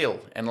is a skill.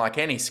 And like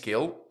any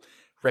skill,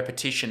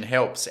 repetition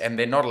helps. And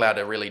they're not allowed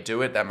to really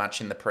do it that much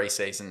in the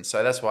preseason.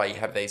 So that's why you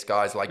have these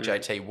guys like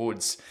JT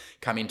Woods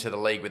come into the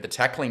league with a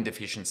tackling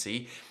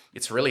deficiency.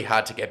 It's really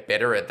hard to get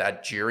better at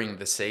that during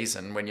the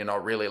season when you're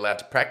not really allowed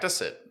to practice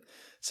it.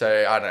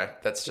 So I don't know.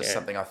 That's just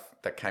something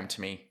that came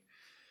to me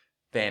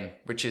then,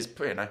 which is,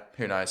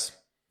 who knows?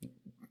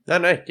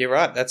 No, you're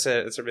right. That's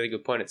a really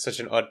good point. It's such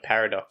an odd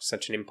paradox.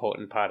 Such an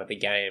important part of the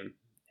game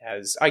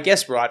has, I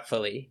guess,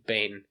 rightfully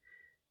been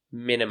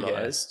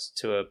minimized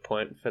to a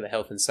point for the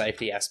health and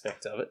safety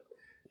aspect of it.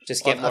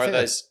 Just get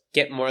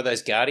more of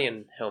those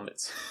Guardian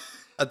helmets.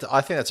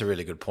 I think that's a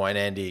really good point,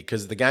 Andy,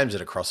 because the game's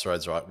at a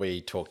crossroads, right? We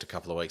talked a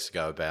couple of weeks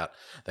ago about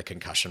the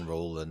concussion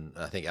rule, and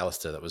I think,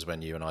 Alistair, that was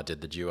when you and I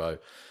did the duo.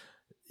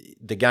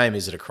 The game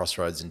is at a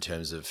crossroads in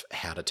terms of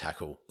how to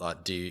tackle.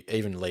 Like,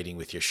 even leading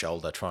with your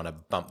shoulder, trying to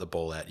bump the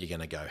ball out, you're going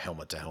to go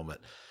helmet to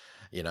helmet.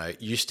 You know,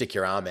 you stick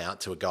your arm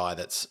out to a guy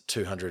that's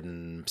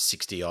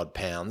 260 odd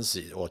pounds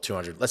or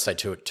 200, let's say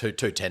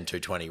 210,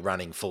 220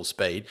 running full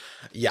speed.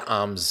 Your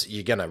arms,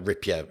 you're going to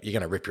rip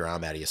your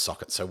arm out of your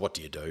socket. So what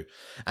do you do?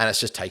 And it's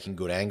just taking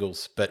good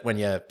angles. But when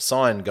you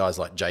sign guys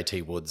like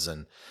JT Woods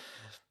and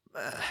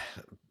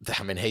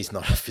I mean, he's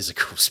not a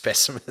physical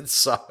specimen,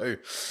 so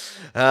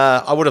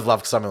I would have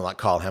loved someone like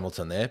Kyle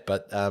Hamilton there,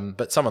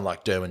 but someone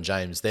like Derwin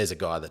James, there's a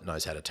guy that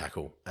knows how to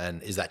tackle.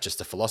 And is that just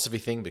a philosophy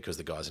thing because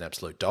the guy's an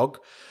absolute dog?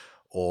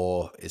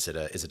 Or is it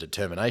a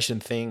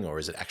determination thing, or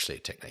is it actually a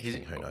technique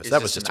thing? Who knows?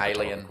 That was just an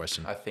alien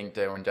question. I think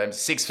Derwin James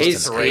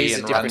 6'3"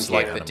 and runs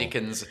like the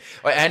Dickens.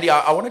 Well, Andy,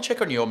 I want to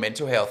check on your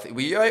mental health.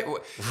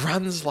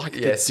 Runs like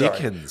the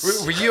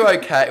Dickens. Were you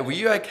okay? Were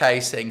you okay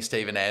seeing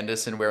Steven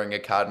Anderson wearing a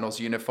Cardinals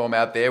uniform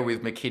out there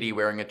with McKitty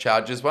wearing a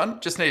Chargers one?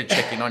 Just need to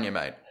check in on you,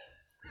 mate.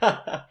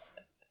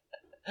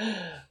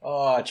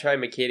 Oh, Trey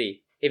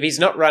McKitty. If he's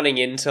not running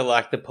into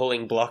like the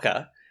pulling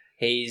blocker,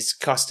 he's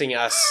costing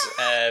us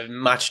a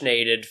much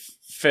needed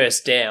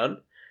first down.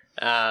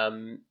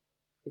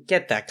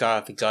 Get that guy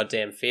off the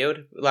goddamn field.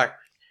 Like,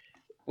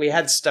 we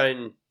had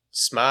Stone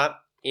Smart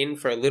in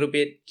for a little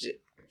bit.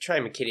 Trey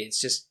McKitty,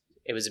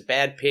 it was a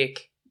bad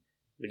pick.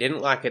 We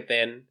didn't like it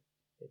then.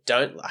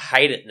 Don't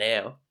hate it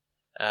now.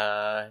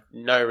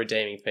 No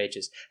redeeming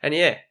features. And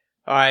yeah,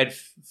 I had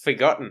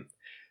forgotten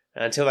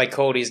until they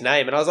called his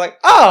name, and I was like,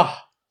 oh,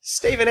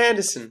 Steven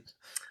Anderson.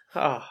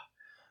 Oh,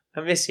 I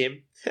miss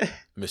him.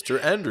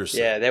 Mr. Anderson.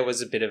 Yeah, there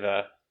was a bit of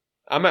a...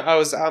 I'm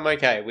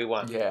okay. We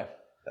won. Yeah.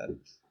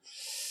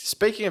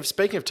 Speaking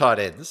of tight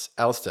ends,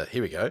 Alistair,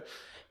 here we go.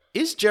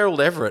 Is Gerald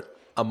Everett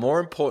a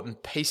more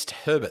important piece to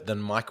Herbert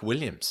than Mike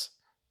Williams?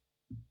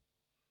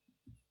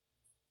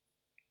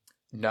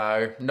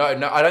 No.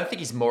 I don't think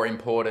he's more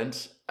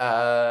important.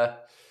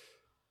 But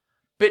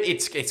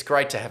it's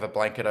great to have a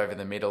blanket over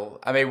the middle.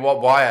 I mean,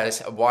 why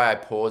I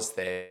paused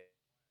there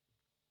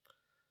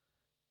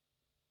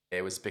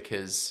was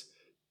because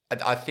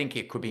I think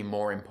it could be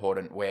more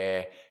important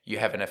where you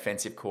have an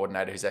offensive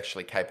coordinator who's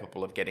actually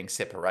capable of getting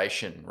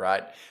separation,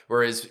 right?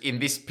 Whereas in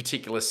this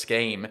particular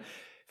scheme,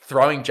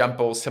 throwing jump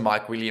balls to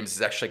Mike Williams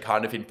is actually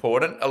kind of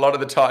important. A lot of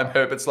the time,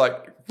 Herbert's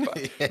like,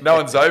 no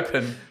one's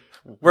open.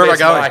 Where am I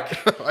going?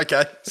 Mike?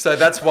 Okay. So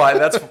that's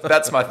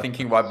my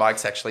thinking why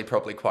Mike's actually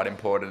probably quite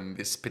important in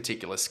this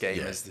particular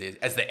scheme as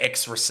the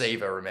X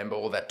receiver. Remember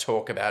all that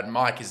talk about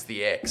Mike is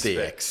the X.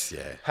 X,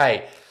 yeah.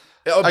 Hey,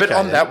 but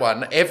that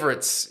one,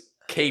 Everett's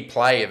key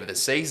play of the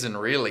season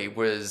really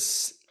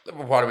was,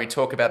 why do we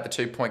talk about the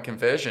 2-point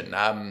conversion?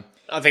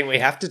 I think we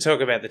have to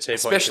talk about the 2-point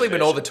especially conversion.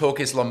 When all the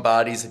talk is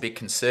Lombardi's a bit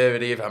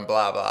conservative and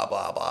blah, blah,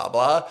 blah, blah,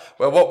 blah.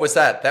 Well, what was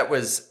that? That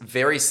was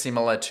very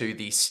similar to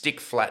the stick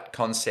flat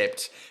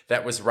concept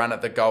that was run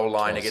at the goal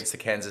line against the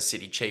Kansas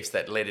City Chiefs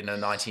that led in a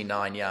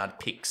 99-yard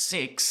pick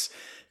six.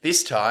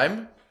 This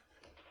time,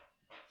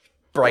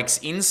 breaks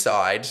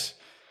inside.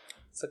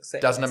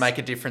 Success. Doesn't it make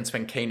a difference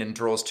when Keenan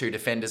draws 2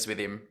 defenders with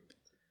him?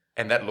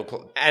 And that looked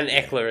like... And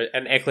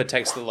Eckler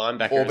takes the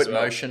linebacker orbit as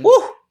well. motion.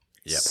 Woo!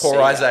 Yep. Poor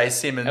Isaiah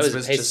Simmons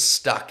was just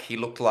stuck. He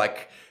looked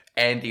like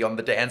Andy on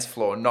the dance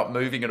floor, not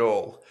moving at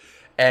all.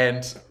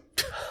 And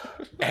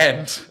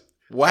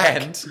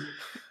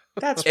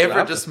That's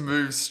Everett just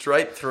moves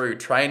straight through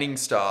training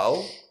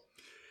style.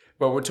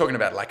 Well, we're talking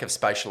about lack of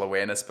spatial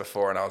awareness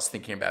before, and I was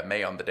thinking about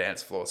me on the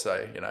dance floor,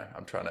 so,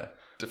 I'm trying to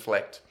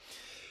deflect.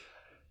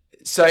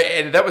 So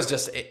and that was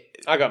just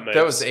I got moved.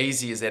 That was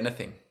easy as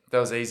anything.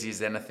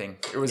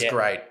 It was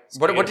great.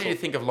 What do you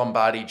think of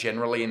Lombardi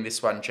generally in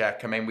this one,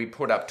 Jack? I mean, we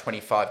put up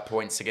 25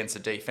 points against a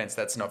defense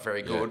that's not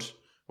very good.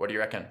 What do you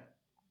reckon?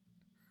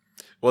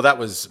 Well, that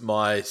was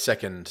my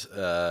second.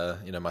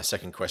 My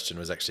second question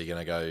was actually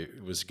going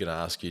to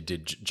ask you: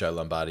 did Joe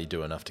Lombardi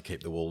do enough to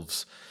keep the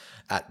Wolves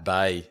at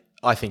bay?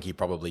 I think he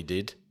probably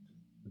did.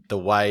 The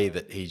way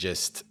that he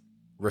just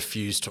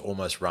refused to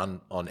almost run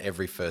on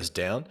every first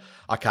down.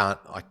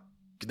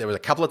 There was a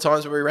couple of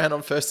times where we ran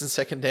on first and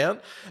second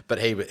down, but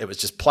it was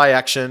just play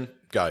action,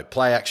 go.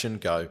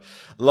 A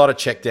lot of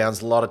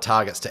checkdowns, a lot of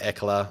targets to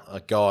Eckler.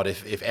 Oh God,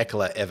 if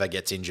Eckler ever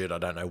gets injured, I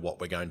don't know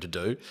what we're going to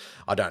do.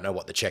 I don't know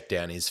what the check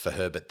down is for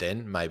Herbert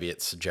then. Maybe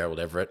it's Gerald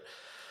Everett.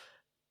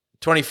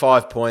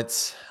 25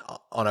 points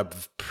on a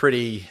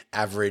pretty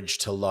average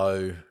to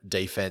low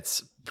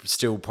defense.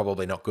 Still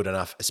probably not good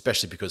enough,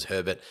 especially because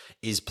Herbert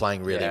is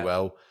playing really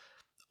well.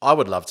 I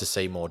would love to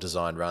see more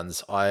designed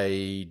runs.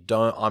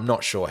 I'm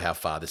not sure how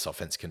far this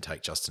offense can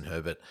take Justin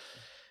Herbert,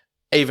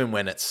 even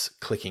when it's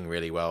clicking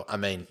really well. I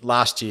mean,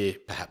 last year,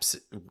 perhaps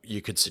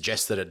you could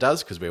suggest that it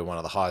does because we were one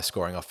of the highest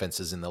scoring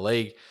offenses in the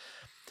league.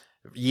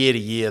 Year to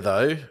year,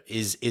 though,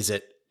 is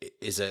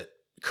it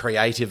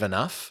creative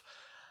enough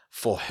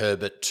for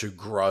Herbert to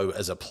grow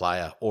as a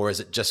player? Or is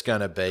it just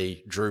going to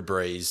be Drew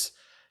Brees,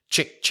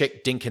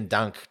 chick, dink and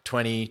dunk,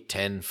 20,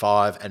 10,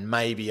 5, and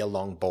maybe a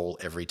long ball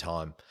every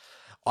time?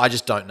 I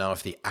just don't know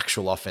if the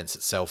actual offense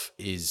itself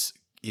is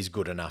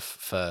good enough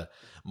for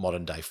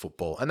modern day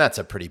football. And that's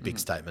a pretty big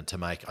statement to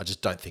make. I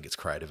just don't think it's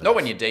creative enough. Not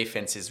when your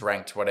defense is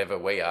ranked whatever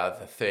we are,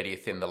 the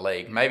 30th in the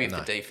league. Maybe if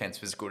the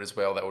defense was good as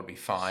well, that would be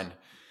fine.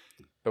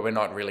 But we're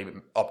not really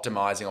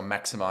optimizing or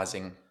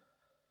maximizing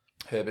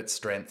Herbert's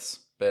strengths.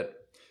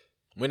 But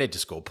we need to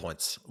score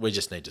points. We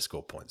just need to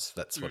score points.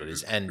 That's what it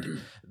is.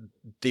 And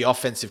the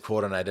offensive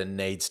coordinator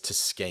needs to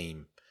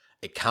scheme.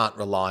 It can't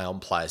rely on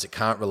players. It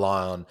can't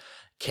rely on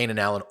Keenan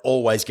Allen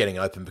always getting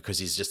open because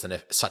he's just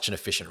such an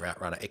efficient route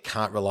runner. It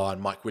can't rely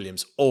on Mike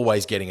Williams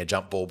always getting a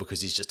jump ball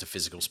because he's just a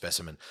physical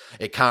specimen.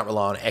 It can't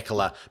rely on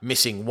Eckler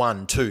missing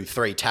 1, 2,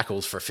 3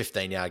 tackles for a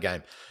 15-yard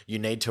game. You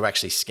need to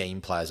actually scheme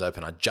players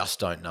open. I just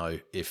don't know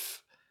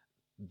if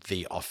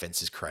the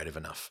offense is creative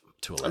enough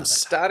to allow that. I'm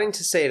starting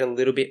to see it a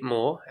little bit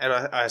more, and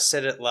I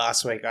said it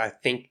last week. I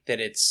think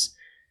that it's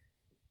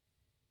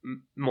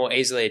more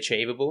easily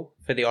achievable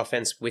for the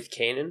offense with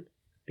Keenan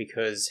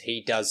because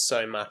he does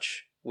so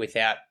much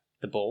without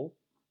the ball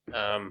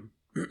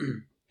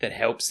that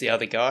helps the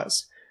other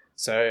guys.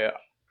 So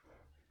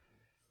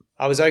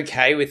I was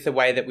okay with the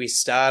way that we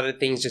started.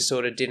 Things just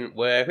sort of didn't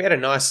work. We had a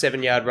nice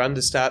 7-yard run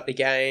to start the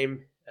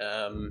game.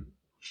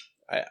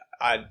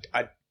 I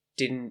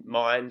didn't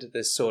mind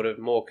the sort of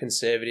more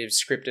conservative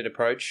scripted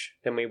approach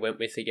than we went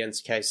with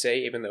against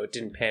KC, even though it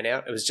didn't pan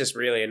out. It was just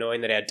really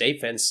annoying that our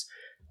defense,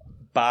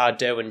 bar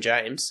Derwin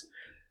James,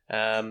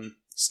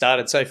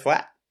 started so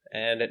flat.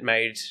 And it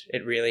made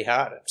it really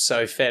hard. I'm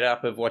so fed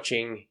up of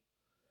watching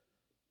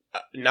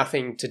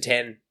nothing to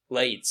 10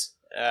 leads,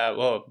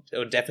 or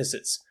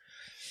deficits.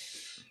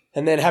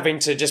 And then having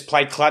to just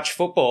play clutch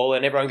football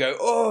and everyone go,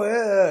 oh,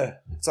 yeah.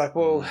 It's like,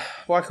 well,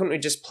 why couldn't we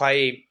just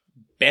play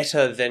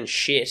better than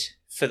shit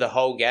for the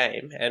whole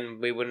game and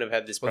we wouldn't have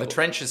had this problem? Well, the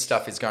trenches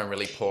stuff is going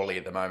really poorly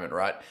at the moment,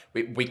 right?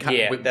 We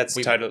can't. That's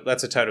a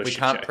total. We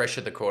can't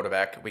pressure the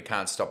quarterback. We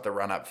can't stop the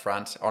run up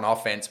front. On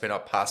offense, we're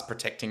not pass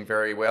protecting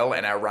very well,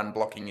 and our run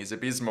blocking is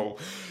abysmal.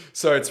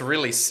 So it's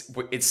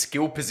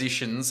skill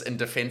positions and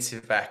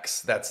defensive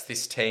backs. That's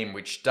this team,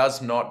 which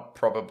does not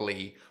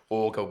probably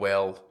augur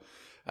well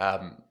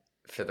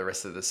for the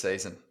rest of the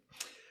season.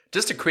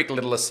 Just a quick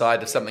little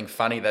aside of something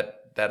funny that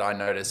I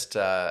noticed,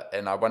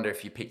 and I wonder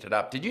if you picked it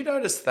up. Did you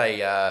notice they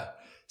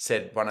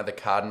said one of the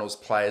Cardinals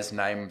players'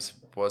 names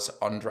was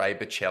Andre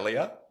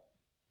Bocellia?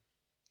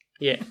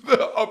 Yeah.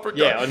 The opera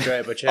guy. Yeah,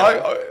 Andre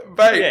Bocellia.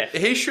 Mate,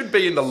 he should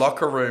be in the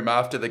locker room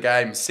after the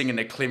game singing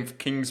a Cliff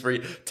Kingsbury,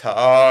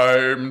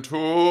 time to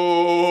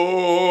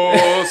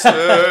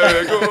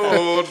say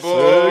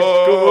goodbye.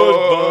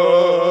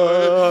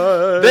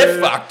 They're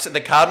fucked.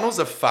 The Cardinals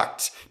are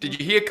fucked. Did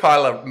you hear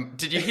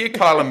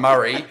Kyler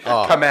Murray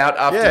come out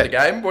after the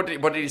game? What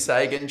did he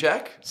say again,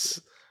 Jack?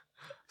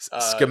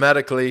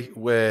 Schematically,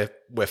 we're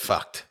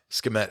fucked.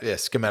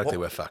 Schematically,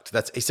 we're fucked.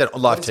 He said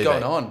on live TV. What's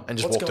going on? And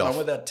just What's walked going off. on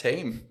with that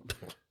team?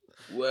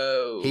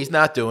 Whoa. He's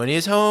not doing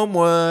his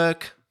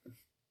homework.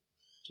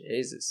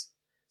 Jesus.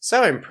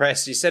 So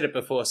impressed. You said it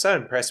before. So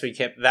impressed we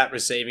kept that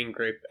receiving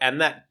group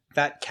and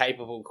that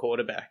capable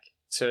quarterback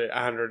to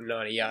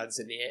 190 yards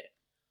in the air.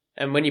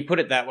 And when you put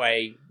it that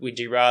way, would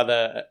you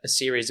rather a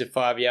series of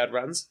 5-yard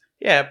runs?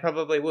 Yeah,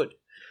 probably would.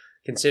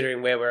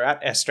 Considering where we're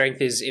at, our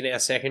strength is in our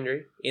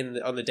secondary,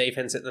 on the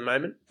defense at the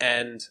moment,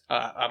 and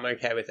I'm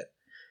okay with it.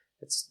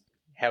 It's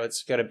how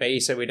it's got to be,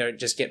 so we don't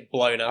just get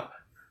blown up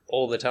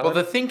all the time. Well,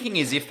 the thinking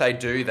is if they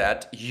do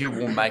that, you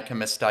will make a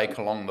mistake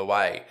along the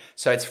way.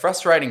 So it's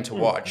frustrating to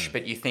watch,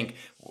 but you think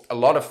a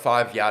lot of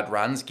 5-yard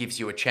runs gives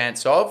you a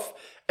chance of,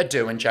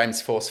 Adu and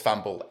James force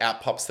fumble.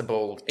 Out pops the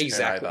ball.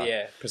 Exactly. Turnover.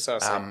 Yeah.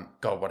 Precisely.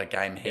 God, what a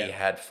game he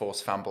had.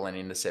 Force fumble and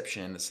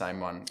interception in the same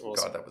one.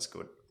 Awesome. God, that was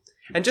good.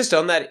 And just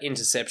on that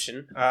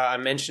interception, I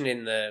mentioned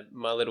in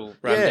my little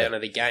rundown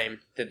of the game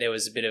that there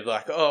was a bit of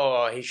like,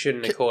 oh, he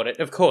shouldn't have caught it.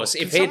 Of course,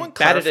 if he'd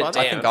batted it down,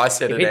 I think I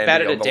said if it, he'd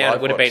batted it down,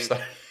 it would have been. So.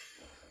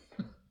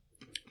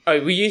 Oh,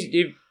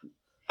 you.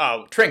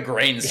 Oh, Trent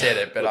Green said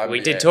it, but we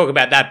did talk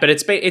about that. But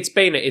it's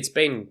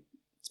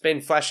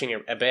been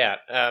flashing about.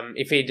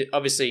 If he'd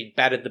obviously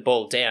batted the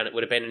ball down, it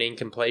would have been an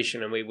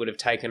incompletion, and we would have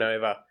taken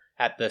over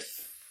at the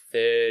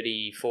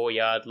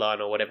 34-yard line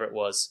or whatever it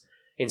was.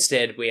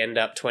 Instead, we end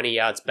up 20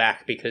 yards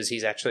back because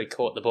he's actually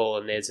caught the ball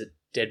and there's a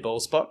dead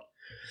ball spot.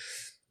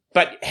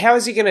 But how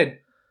is he going to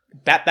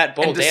bat that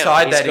ball and down?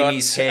 decide that in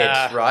his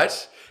head,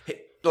 right?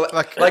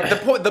 Like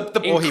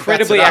the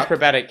incredibly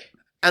acrobatic.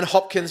 And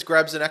Hopkins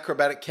grabs an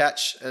acrobatic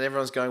catch, and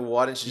everyone's going,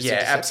 "Why didn't you just?"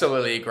 Yeah,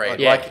 absolutely agree.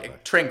 Yeah.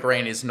 Like Trent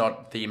Green is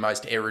not the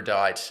most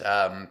erudite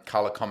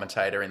color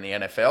commentator in the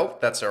NFL.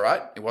 That's all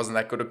right. He wasn't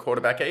that good a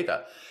quarterback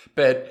either,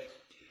 but.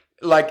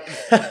 Like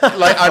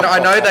I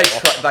know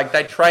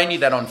they train you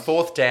that on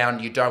fourth down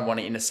you don't want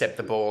to intercept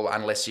the ball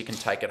unless you can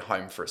take it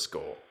home for a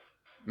score.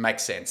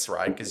 Makes sense,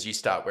 right? Because you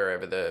start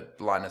wherever the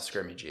line of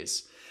scrimmage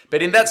is.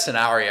 But in that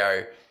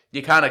scenario,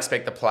 you can't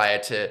expect the player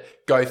to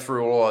go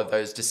through all of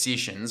those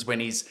decisions when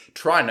he's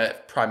trying to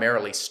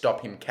primarily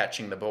stop him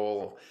catching the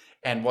ball.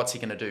 And what's he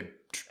going to do?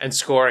 And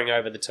scoring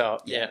over the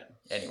top. Yeah.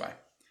 Anyway.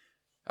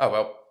 Oh,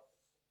 well.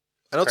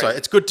 And also,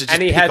 it's good to just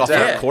pick off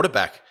that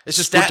quarterback. It's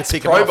just good to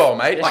pick him off. Pro Bowl,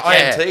 mate. Like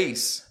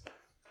INTs.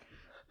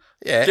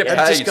 Yeah, and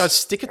just go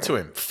stick it to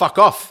him. Fuck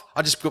off.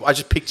 I just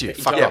picked you.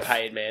 Fuck off. He got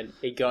paid, man.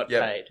 He got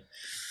paid.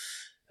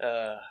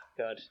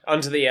 God.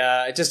 Onto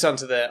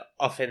the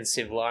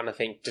offensive line, I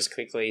think, just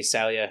quickly,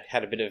 Salyer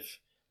had a bit of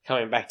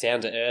coming back down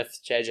to earth.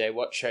 JJ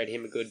Watt showed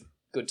him a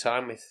good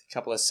time with a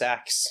couple of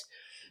sacks.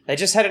 They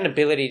just had an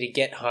ability to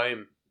get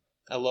home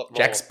a lot more.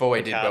 Jack's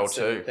boy did well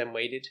too. Than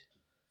we did.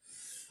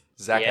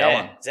 Zach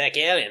Allen. Zach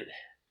Allen.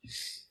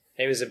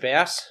 He was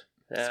about.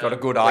 He's got a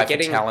good eye for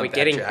talent. We're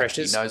getting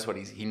pressures. He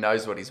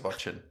knows what he's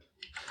watching.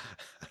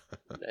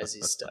 Knows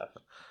his stuff.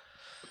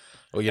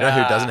 Well, you know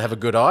who doesn't have a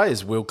good eye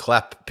is Will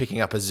Clapp picking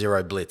up a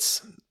zero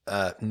blitz.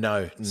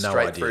 No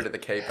Straight idea. through to the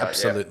keeper.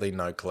 Absolutely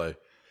no clue.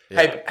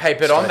 Yeah. Hey,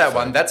 but on that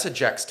one, that's a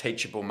Jack's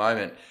teachable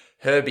moment.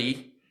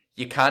 Herbie,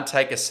 you can't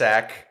take a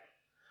sack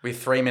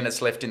with 3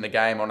 minutes left in the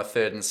game on a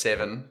 3rd and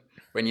 7.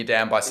 When you're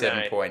down by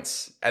 7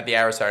 points at the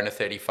Arizona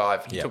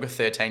 35. He took a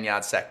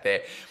 13-yard sack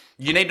there.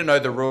 You need to know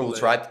the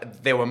rules,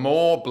 right? There were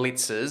more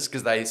blitzes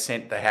because they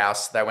sent the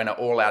house. They went an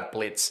all-out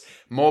blitz.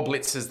 More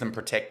blitzes than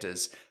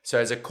protectors. So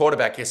as a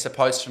quarterback, you're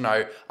supposed to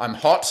know, I'm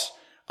hot,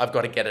 I've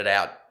got to get it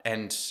out.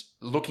 And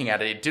looking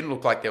at it, it didn't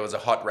look like there was a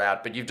hot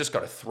route, but you've just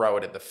got to throw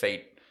it at the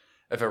feet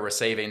of a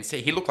receiver. And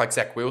see, he looked like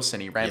Zach Wilson.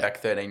 He ran back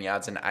 13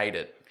 yards and ate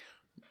it.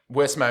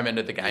 Worst moment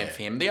of the game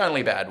for him. The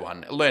only bad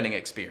one. Learning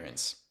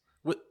experience.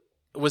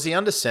 Was he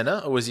under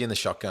center or was he in the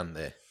shotgun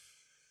there?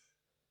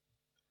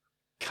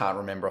 Can't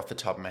remember off the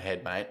top of my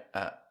head, mate.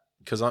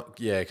 Because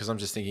I'm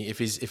just thinking if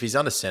he's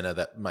under center,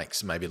 that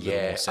makes maybe a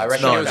little more sense. I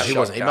reckon he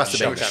wasn't. He must have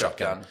been in the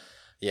shotgun. shotgun.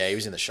 Yeah, he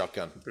was in the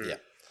shotgun. Yeah.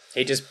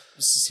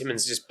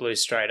 Simmons just blew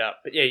straight up.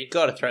 But yeah, you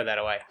got to throw that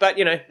away. But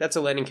that's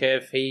a learning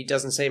curve. He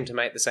doesn't seem to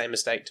make the same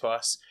mistake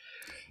twice.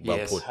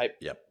 Well put.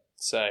 Yep.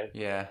 So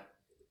yeah.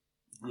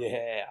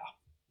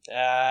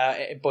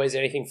 Boys,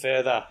 anything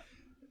further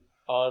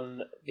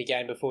on the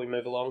game before we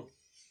move along?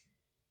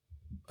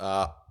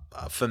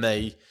 For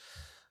me,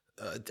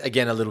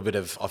 again, a little bit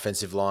of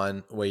offensive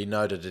line. We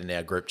noted in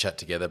our group chat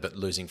together, but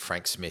losing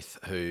Frank Smith,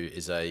 who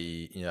is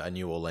a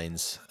New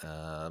Orleans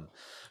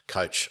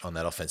coach on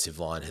that offensive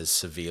line, has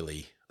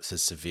severely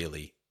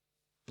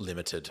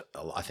limited,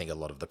 I think, a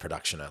lot of the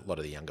production, a lot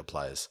of the younger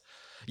players.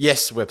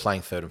 Yes, we're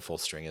playing 3rd and 4th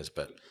stringers,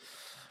 but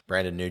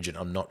Brandon Nugent,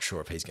 I'm not sure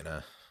if he's going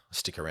to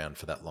stick around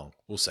for that long.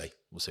 We'll see.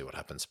 We'll see what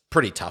happens.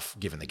 Pretty tough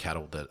given the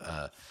cattle that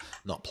are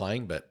not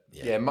playing, but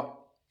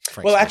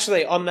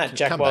actually, on that,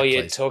 Jack, while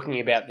you're talking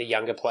about the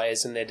younger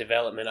players and their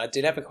development, I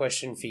did have a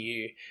question for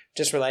you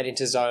just relating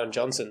to Zion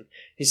Johnson.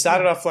 He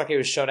started off like he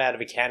was shot out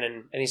of a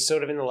cannon, and he's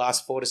sort of in the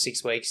last 4 to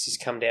 6 weeks, he's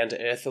come down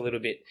to earth a little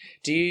bit.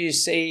 Do you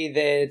see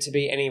there to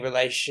be any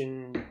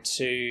relation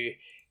to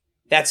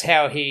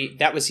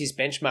that was his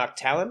benchmark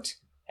talent,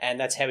 and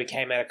that's how he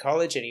came out of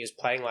college and he was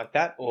playing like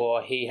that,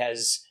 or he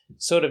has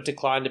sort of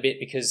declined a bit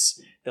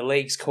because the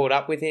league's caught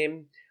up with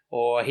him,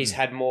 or he's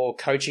had more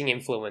coaching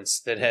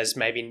influence that has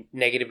maybe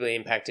negatively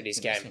impacted his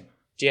game?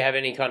 Do you have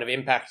any kind of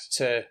impact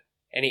to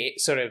any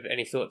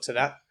thought to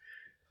that?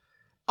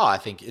 Oh, I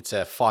think it's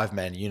a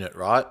 5-man unit,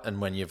 right?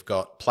 And when you've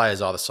got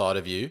players either side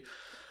of you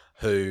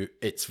who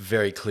it's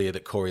very clear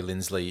that Corey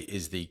Linsley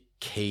is the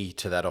key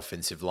to that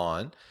offensive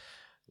line.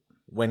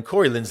 When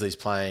Corey Linsley's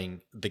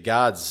playing, the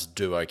guards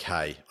do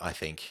okay, I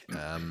think.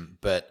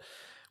 But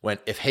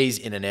if he's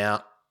in and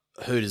out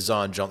who does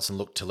Zion Johnson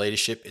look to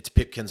leadership? It's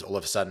Pipkins. All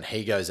of a sudden,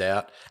 he goes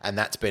out, and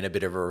that's been a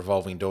bit of a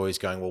revolving door. He's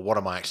going, well, what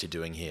am I actually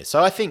doing here?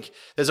 So I think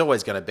there's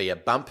always going to be a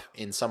bump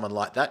in someone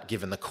like that,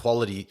 given the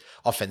quality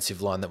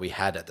offensive line that we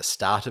had at the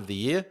start of the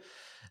year.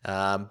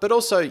 But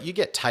also, you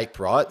get tape,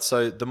 right?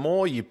 So the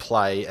more you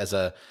play as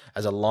a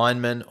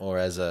lineman or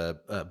as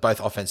both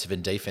offensive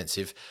and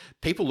defensive,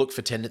 people look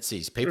for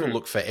tendencies. People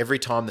look for every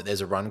time that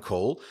there's a run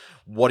call,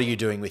 what are you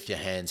doing with your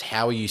hands?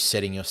 How are you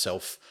setting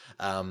yourself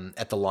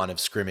at the line of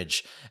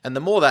scrimmage? And the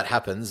more that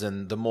happens,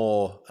 and the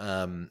more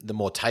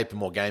tape and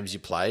more games you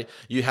play,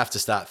 you have to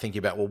start thinking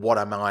about, well, what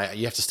am I?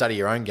 You have to study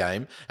your own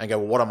game and go,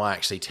 well, what am I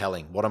actually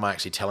telling? What am I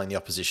actually telling the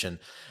opposition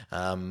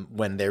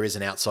when there is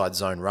an outside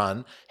zone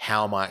run?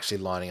 How am I actually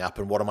lining up,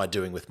 and what am I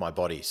doing with my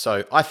body?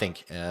 So I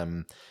think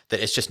that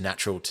it's just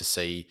natural to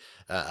see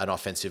an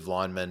offensive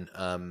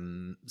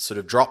lineman sort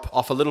of drop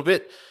off a little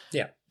bit.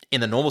 Yeah. In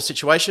the normal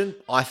situation,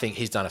 I think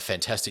he's done a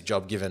fantastic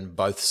job, given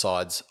both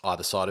sides,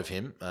 either side of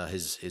him,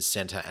 his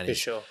centre and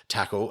his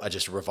tackle are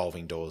just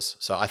revolving doors.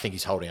 So I think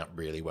he's holding up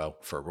really well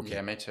for a rookie.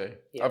 Yeah, me too.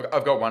 Yeah.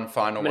 I've got one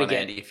final one,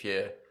 Andy, if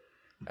you're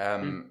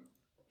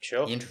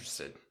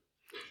interested.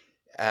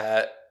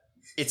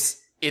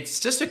 It's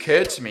just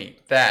occurred to me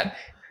that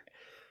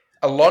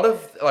a lot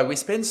of, we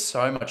spend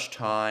so much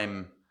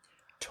time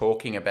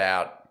talking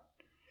about,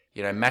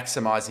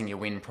 maximizing your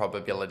win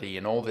probability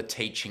and all the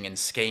teaching and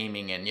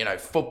scheming and,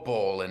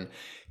 football, and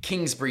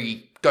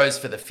Kingsbury goes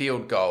for the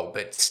field goal,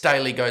 but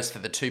Staley goes for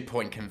the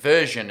 2-point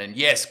conversion. And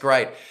yes,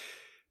 great.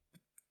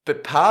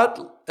 But part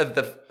of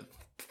the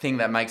thing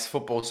that makes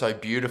football so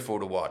beautiful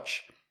to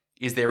watch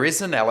is there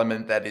is an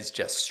element that is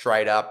just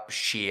straight up,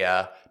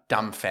 sheer,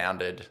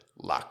 dumbfounded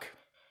luck.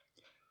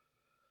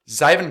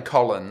 Zaven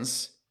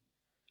Collins,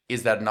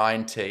 is that an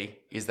INT?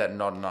 Is that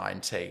not an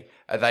INT?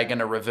 Are they going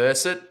to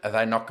reverse it? Are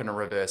they not going to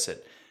reverse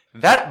it?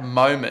 That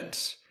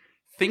moment,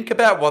 think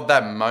about what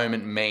that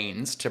moment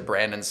means to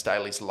Brandon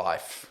Staley's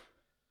life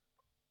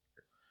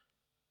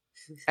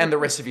and the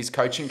rest of his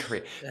coaching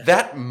career.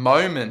 That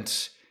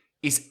moment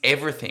is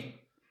everything.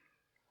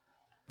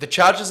 The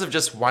Chargers have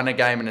just won a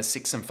game in a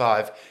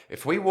 6-5.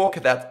 If we walk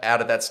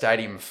out of that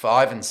stadium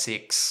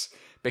 5-6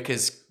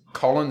 because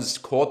Collins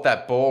caught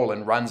that ball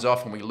and runs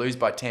off and we lose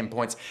by 10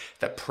 points,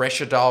 the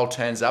pressure dial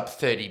turns up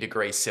 30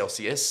 degrees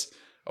Celsius,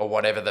 or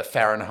whatever the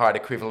Fahrenheit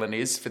equivalent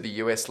is for the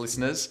US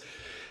listeners,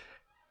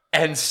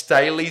 and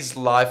Staley's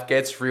life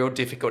gets real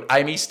difficult.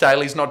 Amy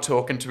Staley's not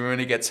talking to him when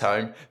he gets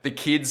home. The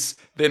kids,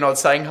 they're not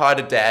saying hi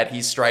to dad.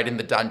 He's straight in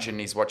the dungeon.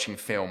 He's watching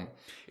film.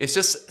 It's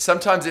just,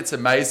 sometimes it's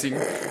amazing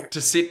to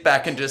sit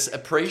back and just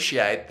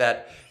appreciate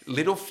that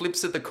little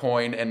flips of the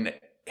coin and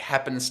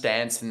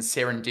happenstance and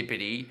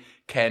serendipity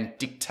can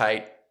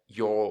dictate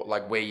your,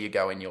 where you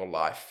go in your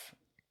life.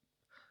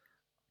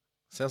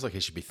 Sounds like he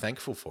should be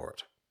thankful for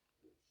it.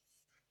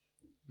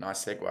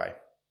 Nice segue.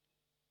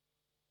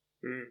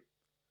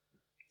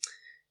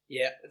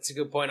 Yeah, that's a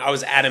good point. I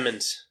was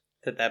adamant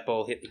that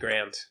ball hit the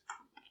ground.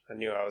 I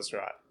knew I was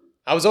right.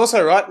 I was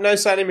also right. No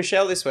Sonny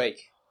Michel this week.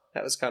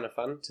 That was kind of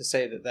fun to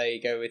see that they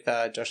go with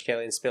Josh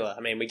Kelly and Spiller.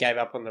 I mean, we gave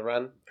up on the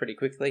run pretty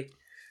quickly.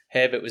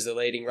 Herbert was the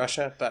leading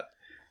rusher, but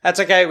that's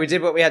okay. We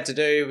did what we had to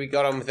do. We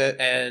got on with it,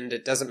 and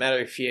it doesn't matter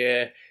if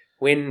you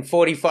win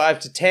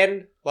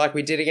 45-10 like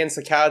we did against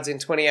the Cards in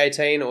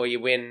 2018, or you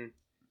win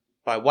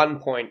by 1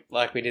 point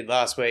like we did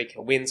last week.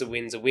 A win's a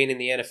win's a win in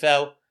the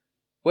NFL.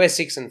 We're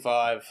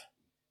 6-5.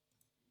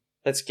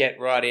 Let's get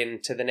right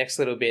into the next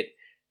little bit.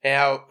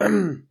 Now,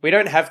 we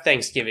don't have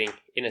Thanksgiving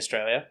in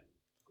Australia.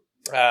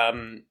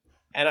 And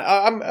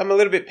I'm a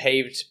little bit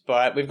peeved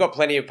by it. We've got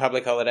plenty of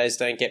public holidays,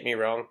 don't get me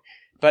wrong.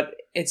 But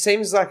it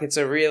seems like it's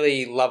a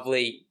really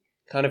lovely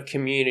kind of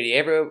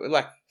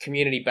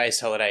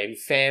community-based holiday. Your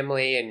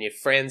family and your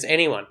friends,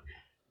 anyone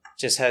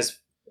just has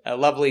a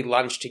lovely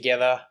lunch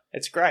together.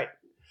 It's great.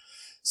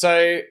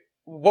 So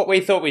what we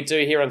thought we'd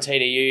do here on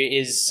TDU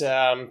is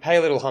pay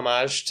a little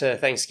homage to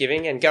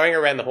Thanksgiving, and going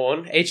around the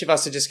horn, each of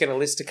us are just going to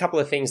list a couple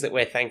of things that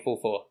we're thankful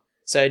for.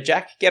 So,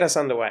 Jack, get us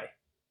underway.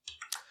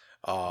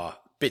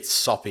 Bit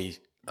soppy.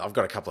 I've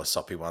got a couple of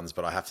soppy ones,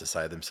 but I have to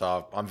say them.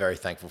 So I'm very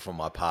thankful for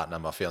my partner,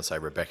 my fiancée,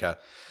 Rebecca.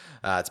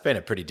 It's been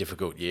a pretty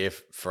difficult year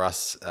for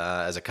us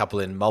as a couple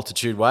in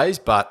multitude ways,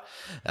 but,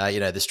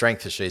 the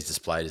strength that she's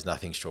displayed is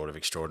nothing short of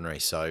extraordinary.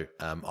 So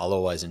I'll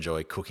always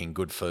enjoy cooking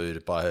good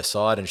food by her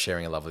side and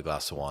sharing a lovely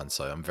glass of wine.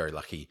 So I'm very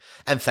lucky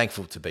and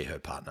thankful to be her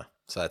partner.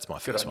 So that's my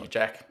first one. Good on you,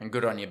 Jack, and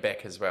good on you,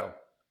 Beck, as well,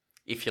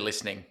 if you're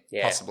listening,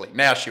 possibly.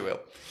 Now she will.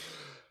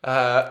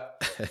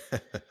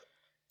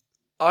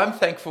 I'm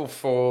thankful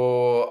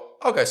for...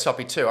 I'll go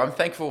soppy too. I'm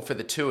thankful for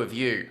the two of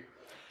you.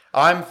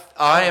 I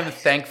am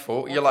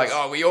thankful. You're like,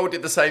 oh, we all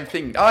did the same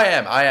thing. I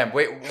am.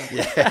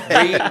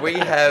 We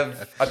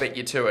have... I bet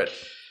you to it.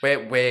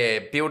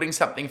 We're building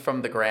something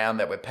from the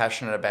ground that we're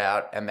passionate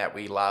about and that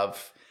we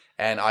love.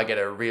 And I get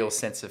a real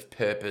sense of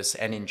purpose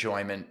and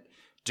enjoyment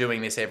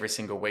doing this every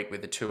single week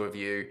with the two of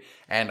you.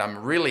 And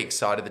I'm really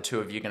excited the two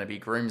of you are going to be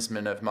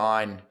groomsmen of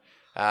mine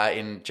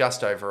in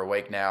just over a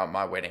week now at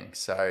my wedding.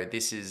 So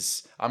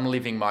I'm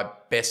living my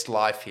best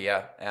life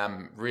here.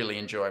 I'm really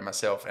enjoying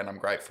myself, and I'm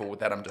grateful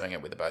that I'm doing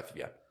it with the both of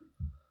you.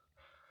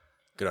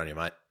 Good on you,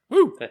 mate.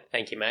 Woo!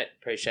 Thank you, mate.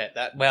 Appreciate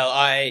that. Well,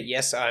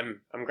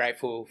 I'm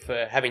grateful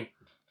for having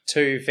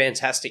two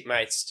fantastic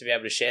mates to be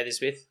able to share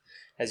this with.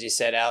 As you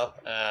said, Al,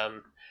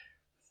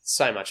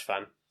 so much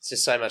fun. It's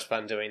just so much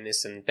fun doing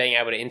this and being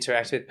able to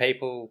interact with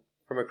people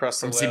from across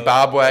the world.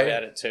 Zimbabwe.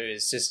 About it too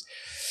is just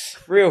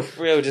real,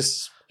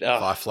 just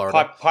Bye,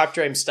 Florida. pipe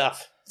dream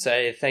stuff.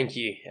 So thank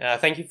you.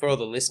 Thank you for all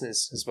the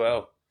listeners as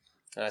well.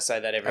 I say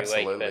that every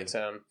Absolutely. week.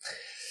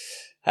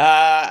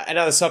 But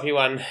another soppy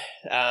one.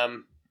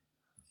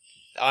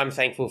 I'm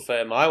thankful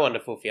for my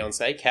wonderful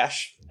fiancée,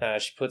 Cash.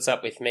 She puts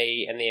up with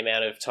me and the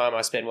amount of time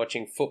I spend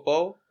watching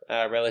football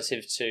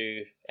relative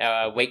to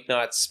our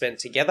weeknights spent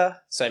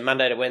together. So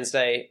Monday to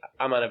Wednesday,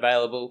 I'm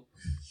unavailable.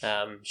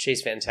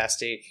 She's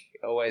fantastic.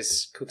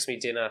 Always cooks me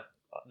dinner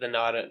the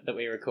night that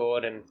we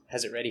record and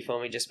has it ready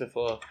for me just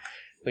before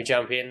we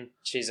jump in.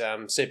 She's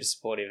super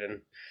supportive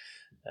and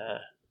a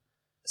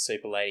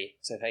super lady.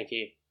 So thank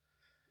you.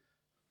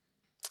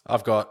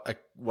 I've got a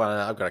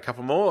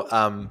couple more,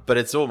 but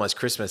it's almost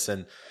Christmas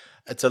and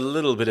it's a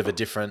little bit of a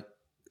different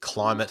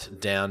climate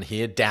down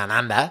here, down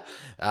under.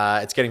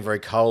 It's getting very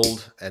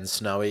cold and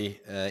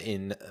snowy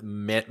in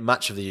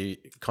much of the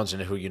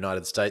continental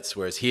United States,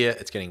 whereas here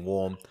it's getting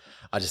warm.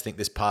 I just think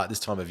this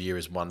time of year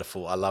is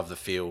wonderful. I love the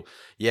feel.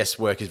 Yes,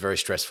 work is very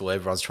stressful.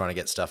 Everyone's trying to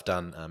get stuff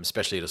done,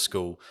 especially at a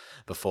school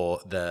before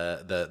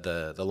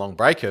the long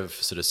break of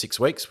sort of 6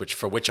 weeks,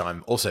 which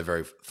I'm also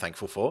very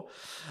thankful for.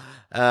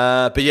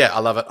 But yeah, I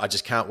love it. I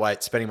just can't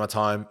wait. Spending my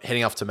time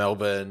heading off to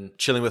Melbourne,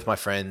 chilling with my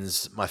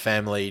friends, my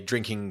family,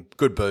 drinking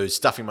good booze,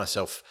 stuffing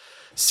myself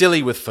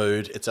silly with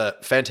food. It's a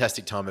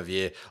fantastic time of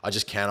year. I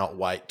just cannot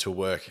wait to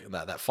work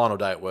that final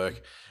day at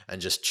work and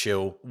just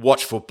chill,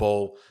 watch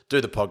football, do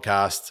the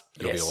podcast.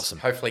 It'll be awesome.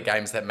 Hopefully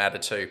games that matter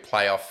too.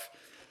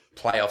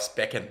 Playoffs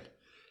beckon.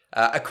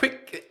 A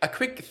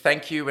quick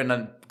thank you and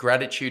a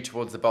gratitude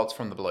towards the Bolts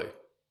from the Blue,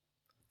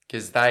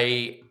 because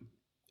they've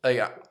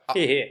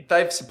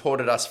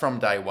supported us from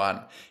day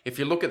one. If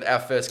you look at our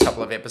first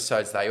couple of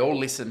episodes, they all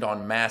listened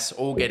en masse,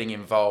 all getting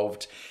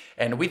involved.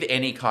 And with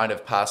any kind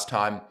of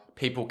pastime,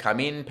 people come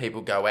in,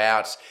 people go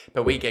out,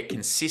 but we get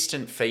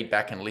consistent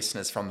feedback and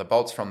listeners from the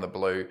Bolts from the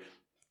Blue.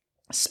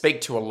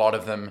 Speak to a lot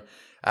of them.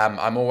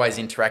 I'm always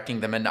interacting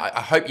them, and I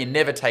hope you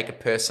never take it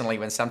personally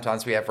when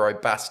sometimes we have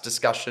robust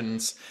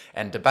discussions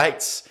and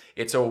debates.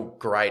 It's all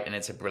great, and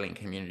it's a brilliant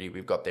community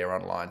we've got there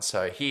online.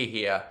 So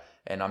here,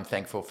 and I'm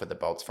thankful for the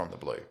Bolts from the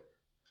Blue.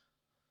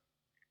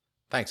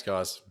 Thanks,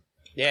 guys.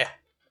 Yeah,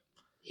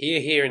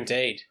 here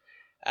indeed.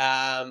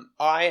 I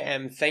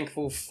am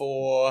thankful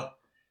for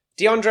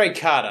DeAndre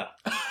Carter.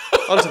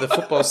 Onto the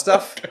football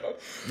stuff.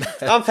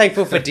 I'm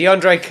thankful for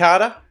DeAndre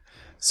Carter.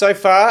 So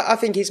far, I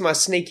think he's my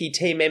sneaky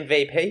team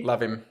MVP.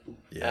 Love him.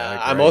 Yeah,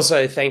 I'm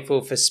also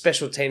thankful for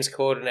special teams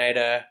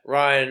coordinator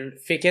Ryan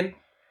Ficken.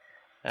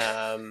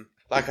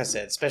 Like I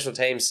said, special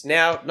teams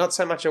now not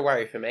so much a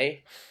worry for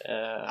me.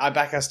 I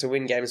back us to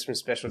win games from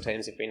special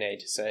teams if we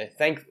need. So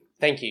thank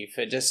you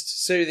for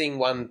just soothing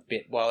one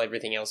bit while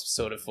everything else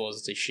sort of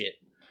falls to shit.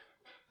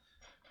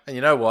 And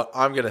you know what?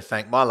 I'm going to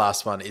thank, my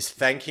last one is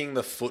thanking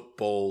the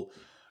football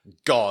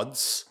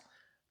gods,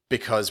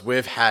 because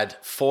we've had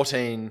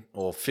 14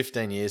 or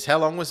 15 years. How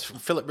long was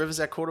Philip Rivers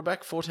our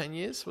quarterback? 14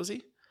 years, was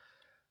he?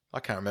 I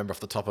can't remember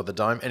off the top of the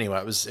dome. Anyway,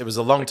 it was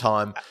a long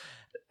time.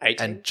 18,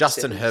 and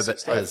Justin 7,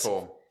 Herbert 6,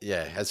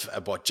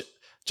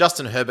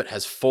 Justin Herbert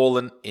has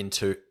fallen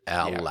into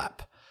our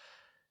lap.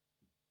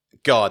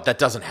 God, that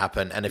doesn't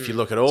happen. And if you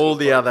look at all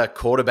the other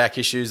quarterback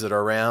issues that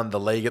are around the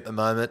league at the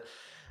moment,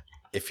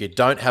 if you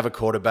don't have a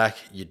quarterback,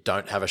 you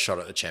don't have a shot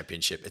at the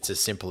championship. It's as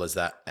simple as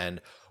that.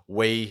 And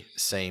we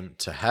seem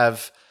to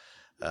have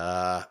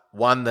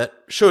one that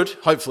should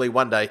hopefully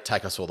one day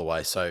take us all the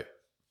way. So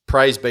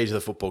praise be to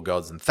the football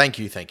gods, and thank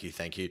you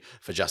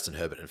for Justin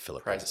Herbert and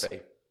Philip Rivers.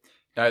 Praise be.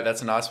 No,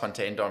 that's a nice one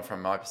to end on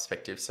from my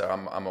perspective. So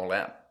I'm all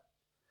out.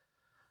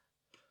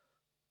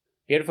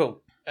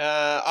 Beautiful.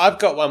 I've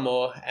got one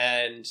more,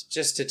 and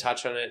just to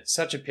touch on it,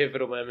 such a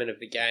pivotal moment of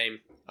the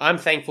game. I'm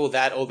thankful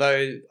that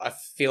although I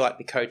feel like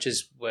the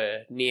coaches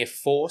were near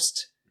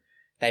forced,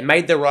 they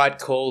made the right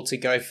call to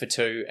go for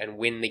 2 and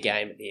win the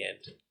game at the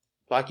end.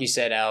 Like you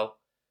said, Al,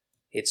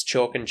 it's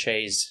chalk and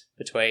cheese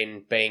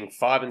between being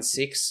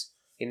 5-6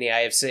 in the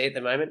AFC at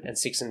the moment and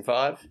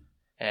 6-5,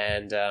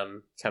 and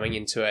coming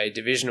into a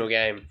divisional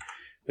game,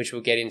 which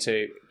we'll get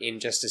into in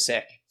just a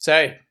sec.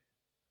 So,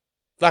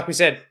 like we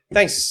said,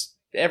 thanks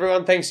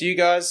everyone, thanks you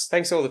guys,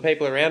 thanks all the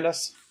people around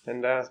us,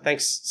 and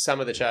thanks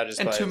some of the Chargers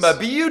and players. to my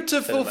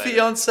beautiful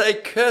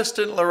fiancée,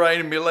 Kirsten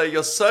Lorraine Miller,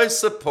 you're so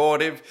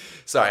supportive.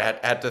 Sorry, I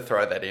had to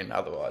throw that in,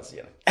 otherwise,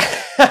 Yeah,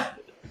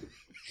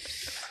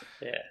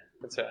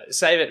 that's right.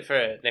 Save it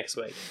for next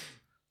week.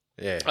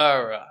 Yeah.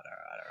 All right.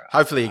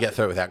 Hopefully you get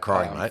through it without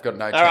crying, mate. I've got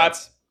no All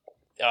chance.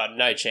 right. Oh,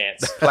 no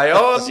chance. Play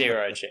on.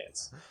 0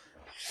 chance.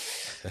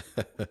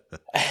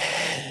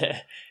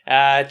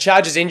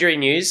 Chargers injury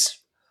news.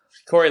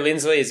 Corey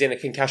Linsley is in a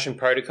concussion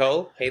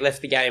protocol. He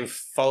left the game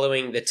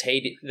following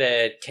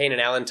the Keenan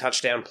Allen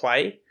touchdown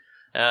play.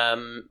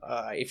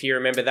 If you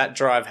remember, that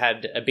drive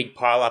had a big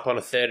pile up on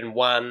a 3rd and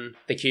 1,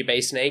 the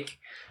QB sneak.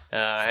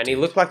 And he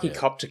looked like he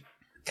copped a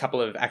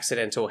couple of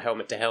accidental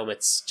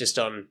helmet-to-helmets just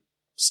on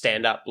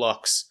stand-up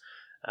blocks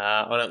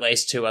on at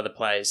least 2 other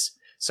plays.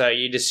 So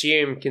you'd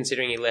assume,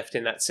 considering he left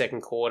in that second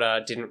quarter,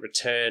 didn't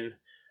return,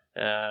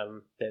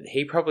 that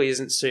he probably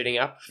isn't suiting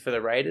up for the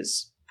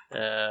Raiders,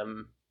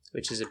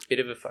 which is a bit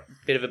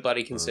of a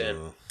bloody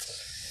concern.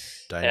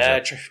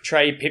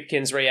 Trey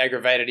Pipkins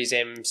re-aggravated his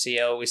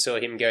MCL. We saw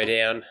him go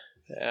down.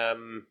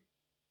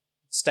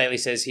 Staley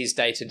says he's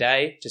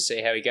day-to-day to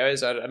see how he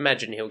goes. I'd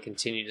imagine he'll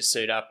continue to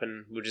suit up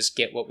and we'll just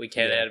get what we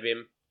can out of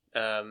him.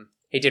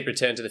 He did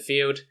return to the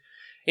field.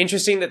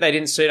 Interesting that they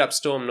didn't suit up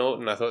Storm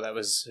Norton. I thought that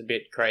was a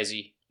bit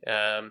crazy.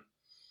 Sorrell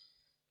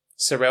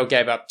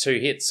gave up 2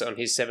 hits on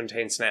his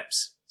 17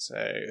 snaps.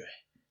 So,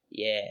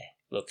 yeah.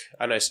 Look,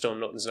 I know Storm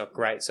Norton's not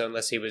great, so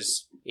unless he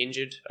was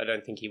injured, I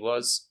don't think he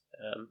was.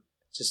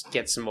 Just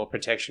get some more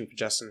protection for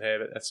Justin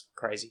Herbert. That's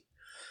crazy.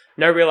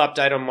 No real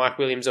update on Mike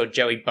Williams or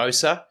Joey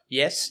Bosa.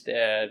 Yes,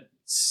 they're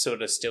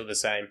sort of still the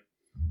same.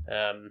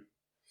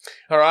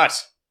 All right.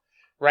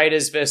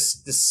 Raiders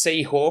versus the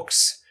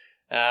Seahawks.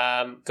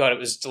 God, it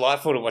was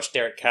delightful to watch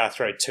Derek Carr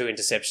throw 2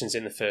 interceptions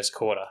in the first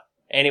quarter.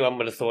 Anyone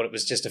would have thought it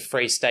was just a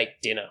free steak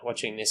dinner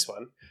watching this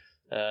one.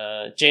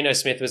 Geno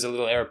Smith was a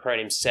little error-prone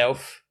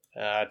himself. 2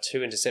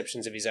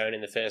 interceptions of his own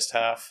in the first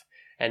half.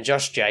 And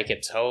Josh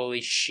Jacobs, holy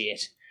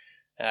shit.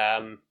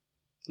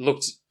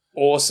 Looked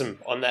awesome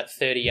on that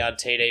 30-yard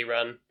TD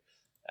run.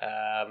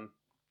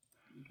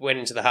 Went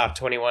into the half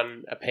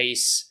 21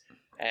 apiece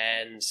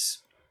and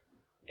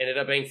ended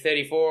up being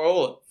 34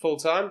 all at full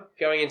time,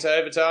 going into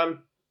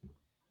overtime.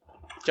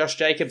 Josh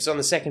Jacobs on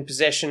the second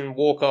possession,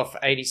 walk-off,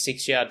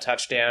 86-yard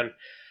touchdown.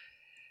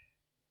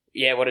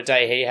 Yeah, what a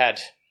day he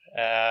had.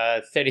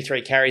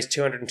 33 carries,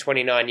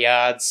 229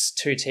 yards,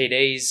 2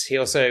 TDs. He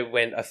also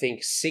went, I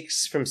think,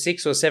 6 from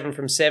 6 or 7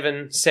 from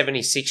 7,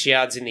 76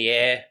 yards in the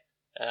air.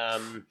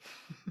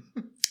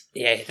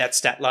 Yeah, that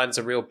stat line's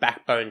a real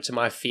backbone to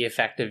my fear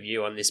factor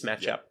view on this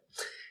matchup.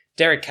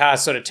 Derek Carr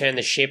sort of turned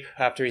the ship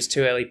after his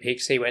 2 early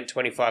picks. He went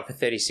 25 for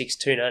 36,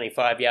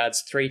 295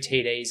 yards, 3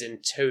 TDs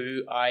and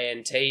 2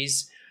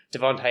 INTs.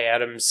 Devontae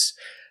Adams,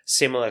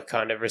 similar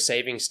kind of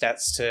receiving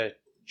stats to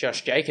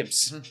Josh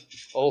Jacobs.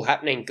 All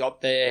happening.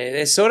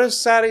 They're sort of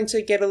starting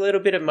to get a little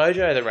bit of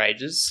mojo, the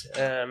Raiders.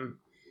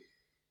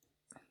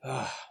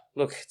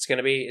 Look, it's going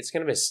to be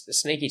a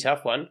sneaky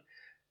tough one.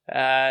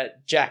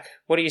 Jack,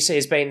 what do you see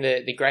as being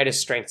the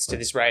greatest strengths to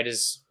this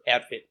Raiders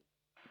outfit?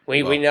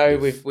 We know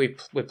we've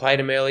played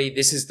them early.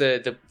 This is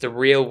the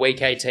real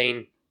Week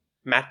 18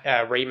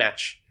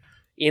 rematch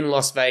in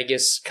Las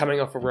Vegas, coming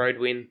off a road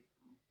win.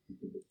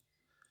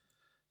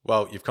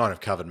 Well, you've kind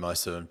of covered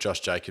most of them. Josh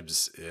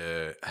Jacobs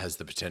has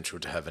the potential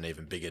to have an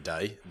even bigger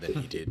day than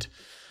he did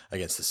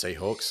against the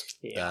Seahawks.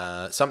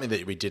 Yeah. Something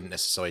that we didn't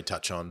necessarily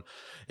touch on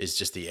is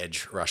just the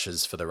edge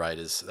rushes for the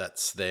Raiders.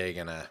 They're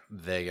gonna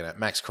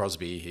Max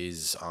Crosby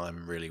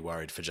I'm really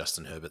worried for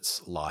Justin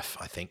Herbert's life,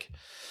 I think.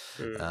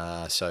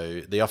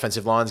 So the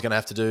offensive line's going to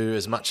have to do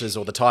as much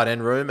or the tight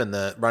end room, and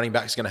the running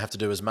back's going to have to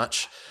do as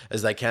much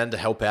as they can to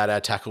help out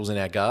our tackles and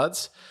our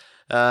guards.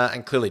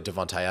 And clearly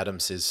Devontae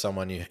Adams is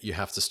someone you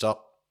have to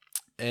stop.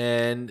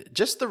 And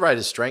just the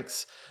Raiders'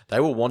 strengths,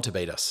 they will want to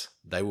beat us.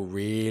 They will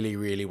really,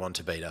 really want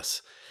to beat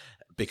us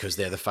because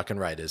they're the fucking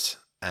Raiders.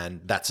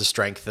 And that's a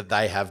strength that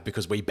they have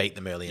because we beat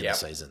them early in the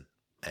season.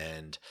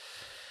 And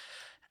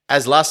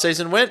as last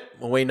season went,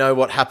 we know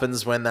what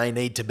happens when they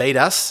need to beat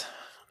us.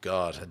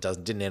 God, it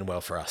didn't end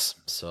well for us.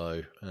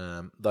 So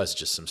those are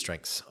just some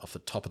strengths off the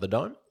top of the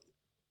dome.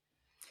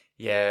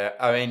 Yeah,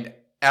 I mean,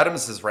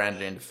 Adams has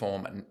rounded into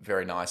form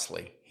very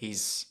nicely.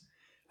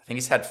 I think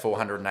he's had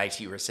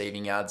 480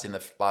 receiving yards in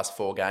the last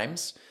 4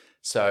 games.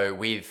 So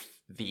with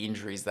the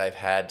injuries they've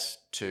had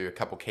to a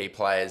couple key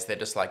players, they're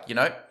just like,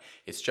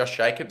 it's Josh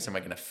Jacobs and we're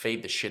going to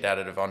feed the shit out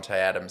of Devontae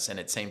Adams, and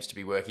it seems to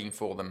be working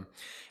for them.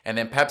 And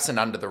then perhaps an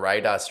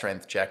under-the-radar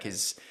strength, Jack,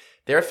 is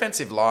their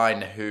offensive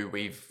line, who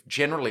we've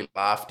generally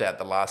laughed at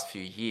the last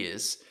few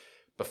years.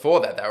 Before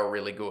that, they were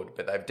really good,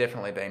 but they've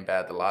definitely been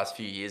bad the last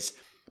few years.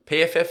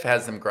 PFF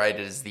has them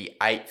graded as the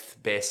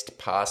 8th best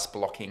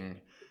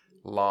pass-blocking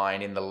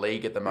line in the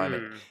league at the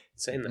moment.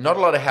 Not a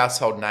lot of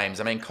household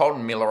names. I mean,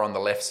 Colton Miller on the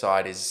left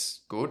side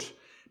is good,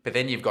 but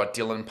then you've got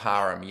Dylan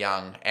Parham,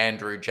 Young,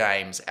 Andrew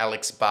James,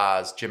 Alex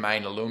Bars,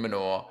 Jermaine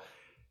Illuminor.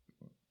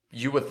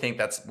 You would think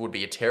that would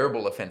be a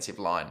terrible offensive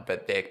line,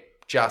 but they're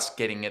just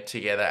getting it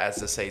together as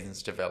the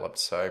season's developed.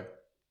 So,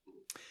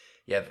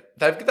 yeah,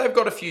 they've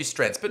got a few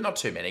strengths, but not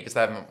too many because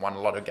they haven't won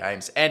a lot of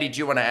games. Andy, do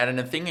you want to add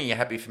anything? Are you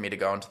happy for me to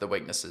go on to the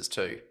weaknesses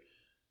too?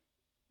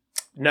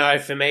 No,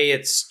 for me,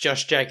 it's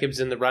Josh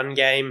Jacobs in the run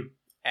game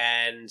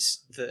and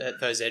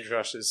those edge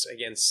rushes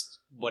against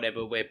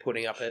whatever we're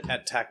putting up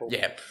at tackle.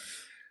 Yeah. It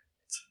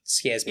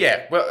scares me.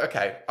 Yeah, well,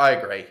 okay, I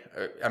agree.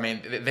 I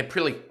mean, they're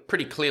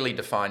pretty clearly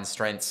defined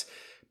strengths.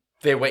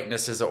 their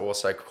weaknesses are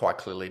also quite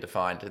clearly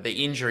defined.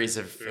 The injuries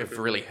have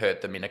really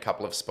hurt them in a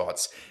couple of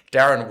spots.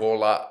 Darren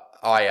Waller,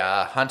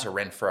 IR. Hunter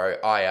Renfro,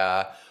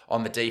 IR.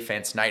 On the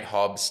defense, Nate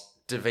Hobbs,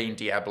 Devine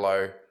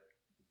Diablo,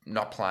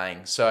 not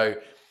playing. So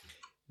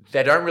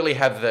they don't really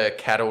have the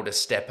cattle to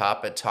step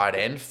up at tight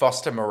end.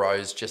 Foster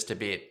Moreau's just a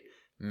bit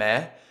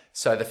meh.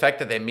 So the fact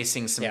that they're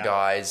missing some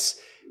guys,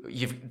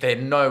 they're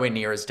nowhere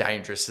near as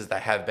dangerous as they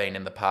have been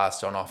in the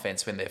past on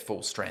offense when they're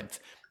full strength.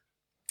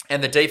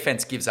 And the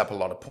defense gives up a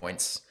lot of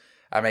points.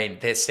 I mean,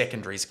 their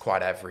secondary is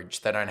quite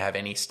average. They don't have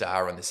any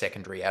star on the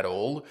secondary at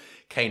all.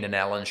 Keenan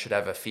Allen should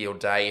have a field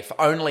day. If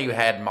only we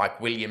had Mike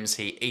Williams,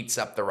 he eats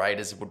up the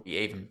Raiders, it would be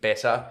even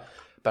better.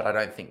 But I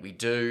don't think we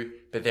do.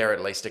 But there are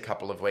at least a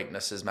couple of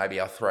weaknesses.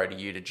 Maybe I'll throw to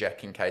you, to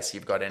Jack, in case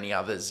you've got any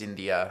others in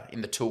the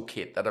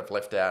toolkit that I've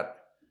left out.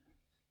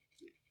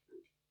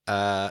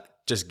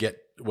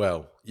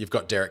 You've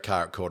got Derek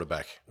Carr at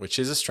quarterback, which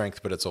is a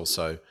strength, but it's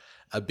also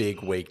a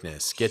big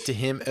weakness. Get to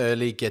him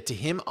early, get to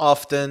him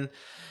often.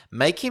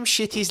 Make him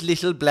shit his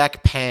little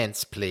black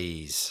pants,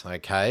 please.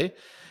 Okay?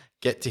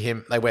 Get to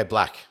him. They wear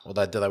black, or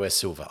do they wear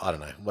silver? I don't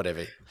know.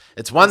 Whatever.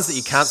 It's ones that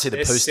you can't see the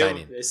poo stain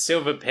in. They're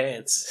silver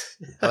pants.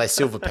 Are they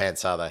silver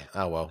pants, are they?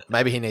 Oh, well.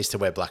 Maybe he needs to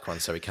wear black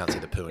ones so he can't see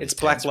the poo in his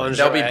black pants. lingerie.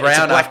 They'll be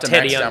brown after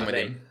Mac's done with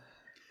underneath. him.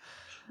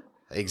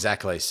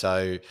 Exactly.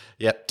 So,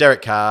 yep,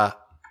 Derek Carr,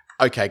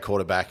 okay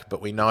quarterback, but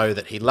we know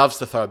that he loves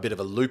to throw a bit of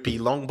a loopy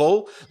long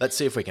ball. Let's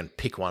see if we can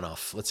pick one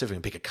off. Let's see if we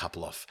can pick a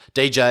couple off.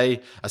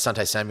 DJ,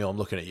 Asante Samuel, I'm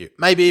looking at you.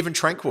 Maybe even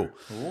Tranquil.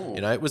 Ooh.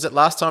 You know, was it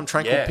last time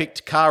Tranquil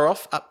picked Carr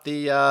off up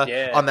the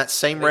on that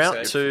seam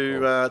route to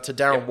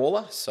Darren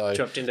Waller? So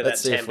dropped into that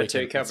Tampa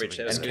 2 coverage.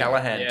 That was And good.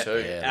 Callahan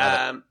too.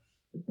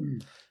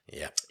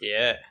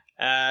 Yeah.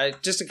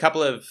 Just a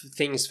couple of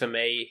things for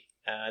me.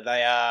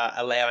 They are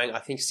allowing, I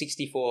think,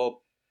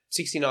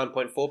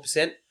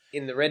 69.4%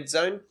 in the red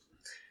zone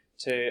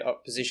to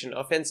opposition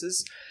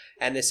offenses,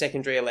 and their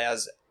secondary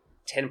allows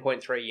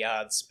 10.3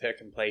 yards per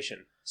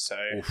completion. So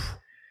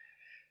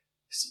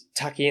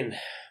tuck in.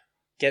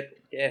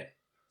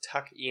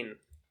 Tuck in.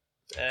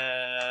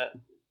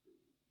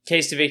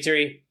 Keys to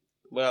victory.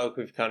 Well,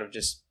 we've kind of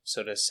just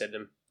sort of said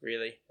them,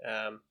 really.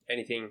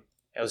 Anything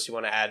else you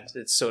want to add?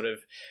 It's sort of,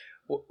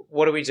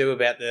 what do we do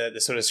about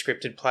the sort of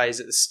scripted plays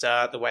at the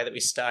start, the way that we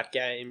start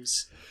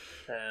games?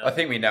 I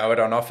think we know it.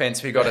 On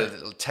offense, we've got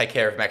to take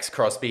care of Max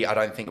Crosby. I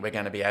don't think we're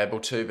going to be able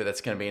to, but that's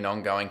going to be an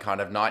ongoing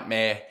kind of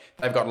nightmare.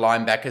 They've got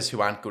linebackers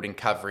who aren't good in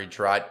coverage,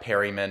 right?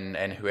 Perryman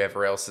and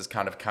whoever else has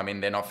kind of come in.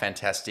 They're not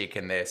fantastic,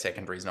 and their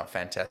secondary is not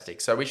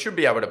fantastic. So we should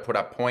be able to put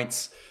up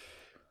points.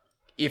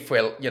 If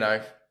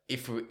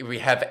we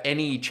have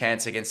any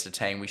chance against a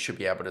team, we should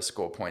be able to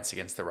score points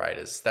against the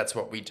Raiders. That's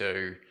what we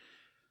do.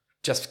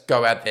 Just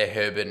go out there,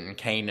 Herbert and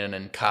Keenan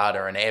and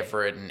Carter and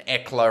Everett and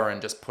Eckler,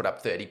 and just put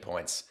up 30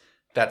 points.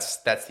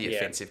 That's the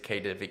offensive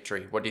key to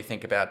victory. What do you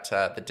think about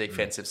the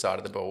defensive side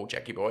of the ball,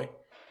 Jackie boy?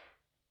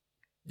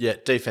 Yeah,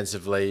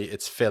 defensively,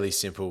 it's fairly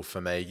simple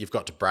for me. You've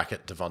got to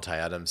bracket Devontae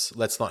Adams.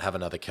 Let's not have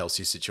another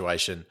Kelsey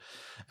situation.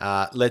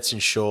 Let's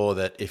ensure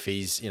that if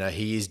he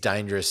is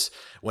dangerous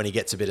when he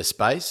gets a bit of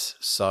space.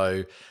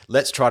 So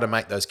let's try to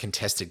make those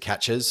contested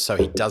catches so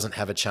he doesn't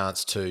have a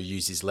chance to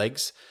use his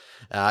legs.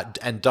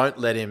 And don't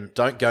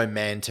go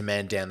man to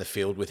man down the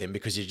field with him,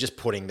 because you're just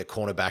putting the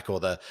cornerback or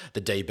the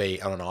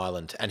DB on an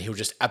island, and he'll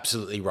just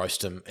absolutely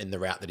roast him in the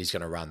route that he's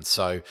going to run.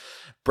 So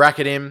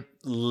bracket him,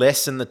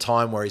 lessen the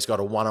time where he's got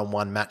a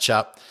one-on-one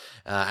matchup,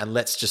 and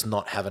let's just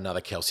not have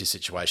another Kelsey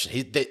situation.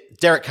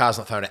 Derek Carr's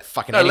not throwing at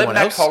fucking anyone else.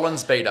 Let Matt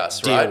Collins beat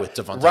us, Deal right? with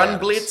Devontae Run Adams.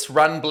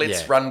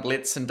 run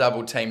blitz, and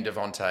double team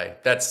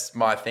Devontae. That's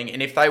my thing.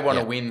 And if they want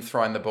to win,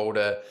 throwing the ball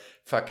to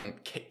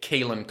fucking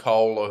Keelan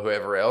Cole or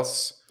whoever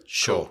else,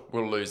 sure, cool.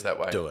 We'll lose that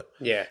way. Do it.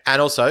 Yeah.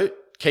 And also,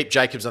 keep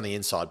Jacobs on the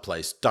inside,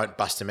 please. Don't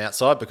bust him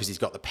outside, because he's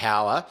got the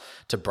power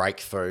to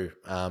break through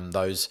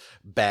those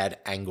bad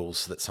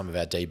angles that some of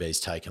our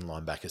DBs take and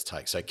linebackers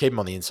take. So keep him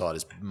on the inside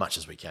as much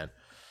as we can.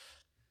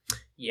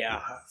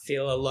 Yeah, I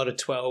feel a lot of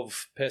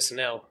 12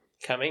 personnel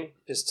coming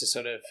just to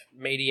sort of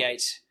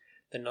mediate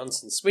the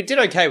nonsense. We did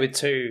okay with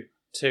two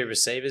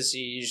receivers.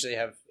 You usually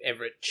have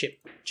Everett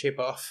chip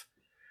off.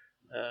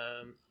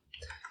 But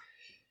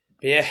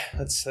yeah,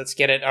 let's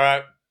get it. All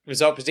right.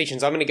 Result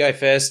predictions. I'm going to go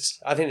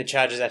first. I think the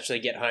Chargers actually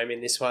get home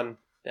in this one,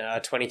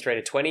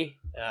 23-20.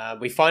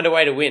 We find a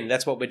way to win.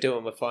 That's what we're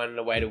doing. We're finding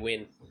a way to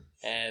win.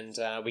 And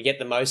we get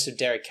the most of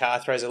Derek Carr.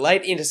 Throws a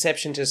late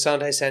interception to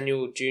Asante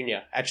Samuel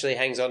Jr. Actually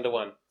hangs on to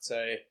one.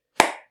 So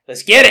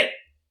let's get it.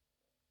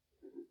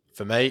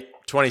 For me,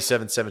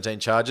 27-17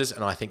 Chargers,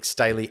 and I think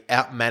Staley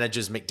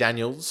outmanages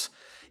McDaniels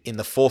in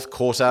the fourth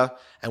quarter,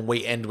 and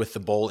we end with the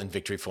ball in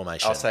victory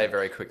formation. I'll say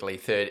very quickly,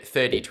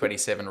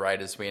 30-27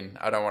 Raiders win.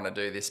 I don't want to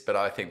do this, but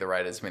I think the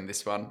Raiders win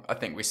this one. I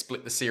think we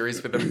split the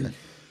series with them.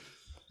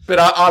 But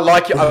I'm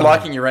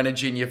liking your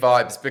energy and your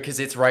vibes, because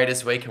it's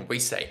Raiders week and we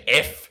say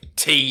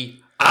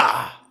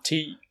FTR.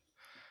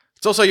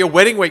 It's also your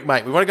wedding week,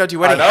 mate. We want to go to your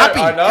wedding.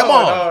 I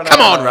know,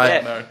 Come on,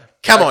 Ray. No.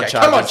 Come on, Okay,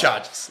 Chargers. Come on,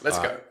 Chargers. Let's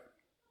go.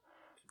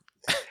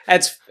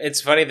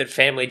 It's funny that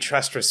family,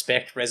 trust,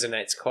 respect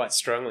resonates quite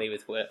strongly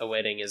with a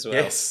wedding as well.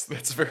 Yes,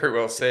 that's very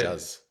well said. It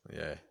does.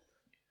 Yeah.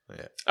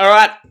 All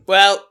right.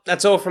 Well,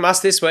 that's all from us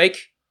this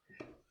week.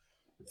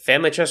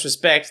 Family, trust,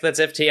 respect. Let's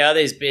FTR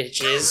these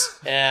bitches.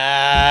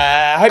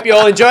 I hope you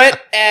all enjoy it,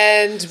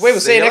 and we will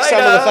see you next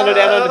time on the Thunder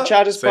Down Under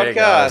Chargers See you podcast.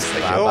 guys.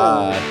 Thank you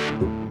all.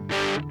 Bye.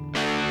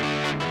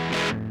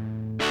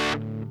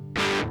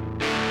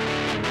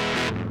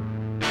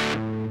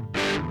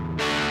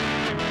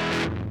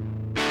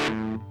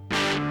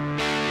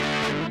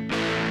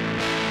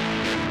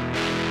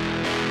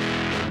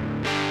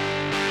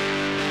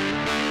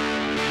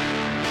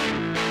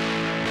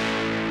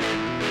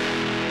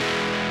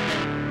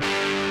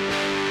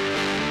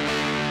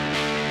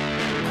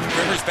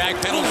 Rivers back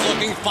pedals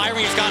looking,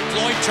 firing. He's got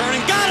Floyd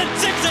turning. Got it!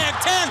 Zigzag,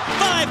 10,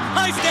 5,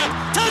 high step,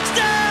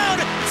 touchdown!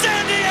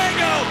 San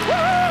Diego!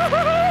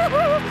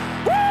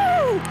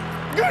 Woo!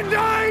 Good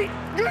night!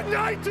 Good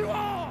night to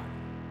all!